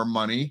any more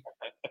money.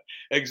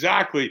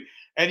 Exactly.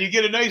 And you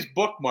get a nice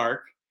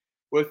bookmark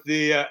with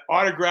the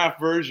autographed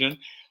version.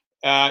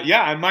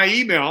 And my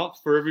email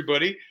for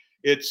everybody,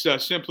 it's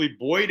simply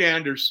Boyd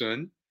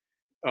Anderson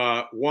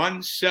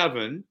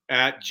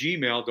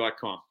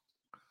 17@gmail.com.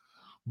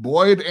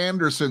 Boyd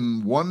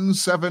Anderson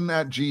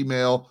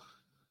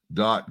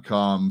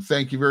 17@gmail.com.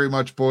 Thank you very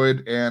much,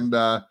 Boyd. And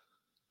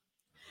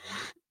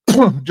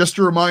just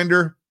a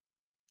reminder,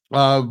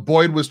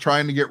 Boyd was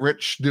trying to get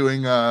rich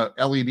doing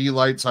LED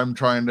lights. I'm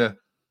trying to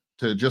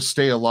just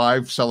stay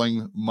alive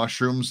selling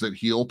mushrooms that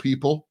heal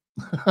people.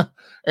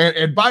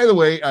 and by the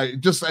way, I'm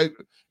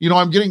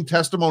getting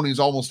testimonies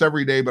almost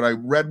every day, but I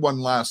read one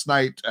last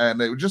night,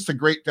 and it was just a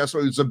great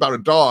testimony. It's about a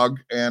dog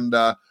and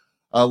a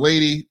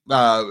lady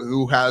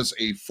who has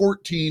a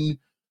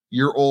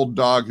 14-year-old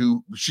dog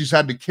who she's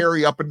had to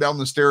carry up and down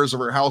the stairs of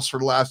her house for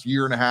the last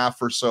year and a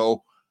half or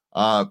so.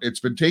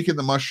 It's been taking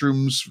the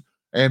mushrooms,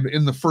 and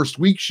in the first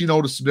week she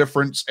noticed a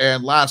difference,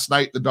 and last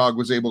night the dog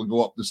was able to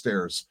go up the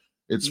stairs.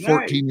 It's nice.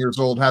 14 years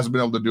old, hasn't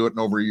been able to do it in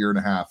over a year and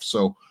a half.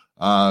 So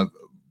go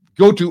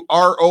to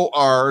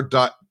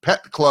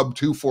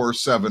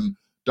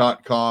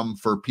ror.petclub247.com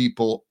for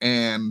people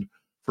and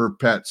for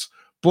pets.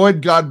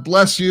 Boyd, God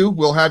bless you.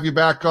 We'll have you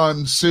back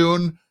on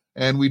soon,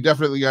 and we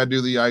definitely got to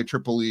do the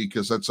IEEE,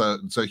 because it's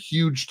a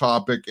huge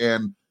topic,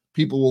 and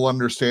people will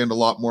understand a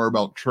lot more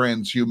about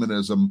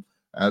transhumanism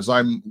as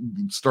I'm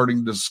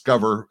starting to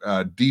discover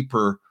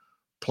deeper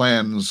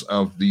plans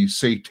of the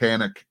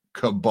satanic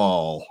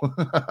cabal.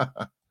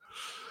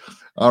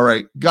 All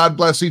right. God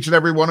bless each and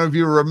every one of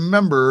you.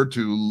 Remember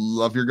to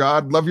love your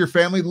God, love your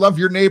family, love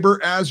your neighbor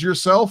as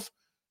yourself,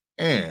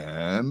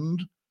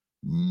 and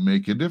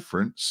make a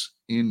difference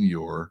in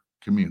your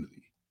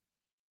community.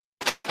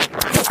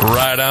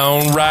 Right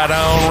on, right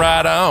on,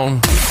 right on.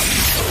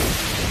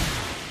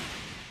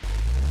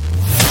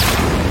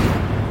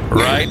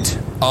 Right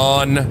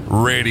on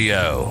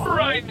radio.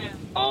 Right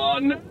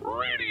on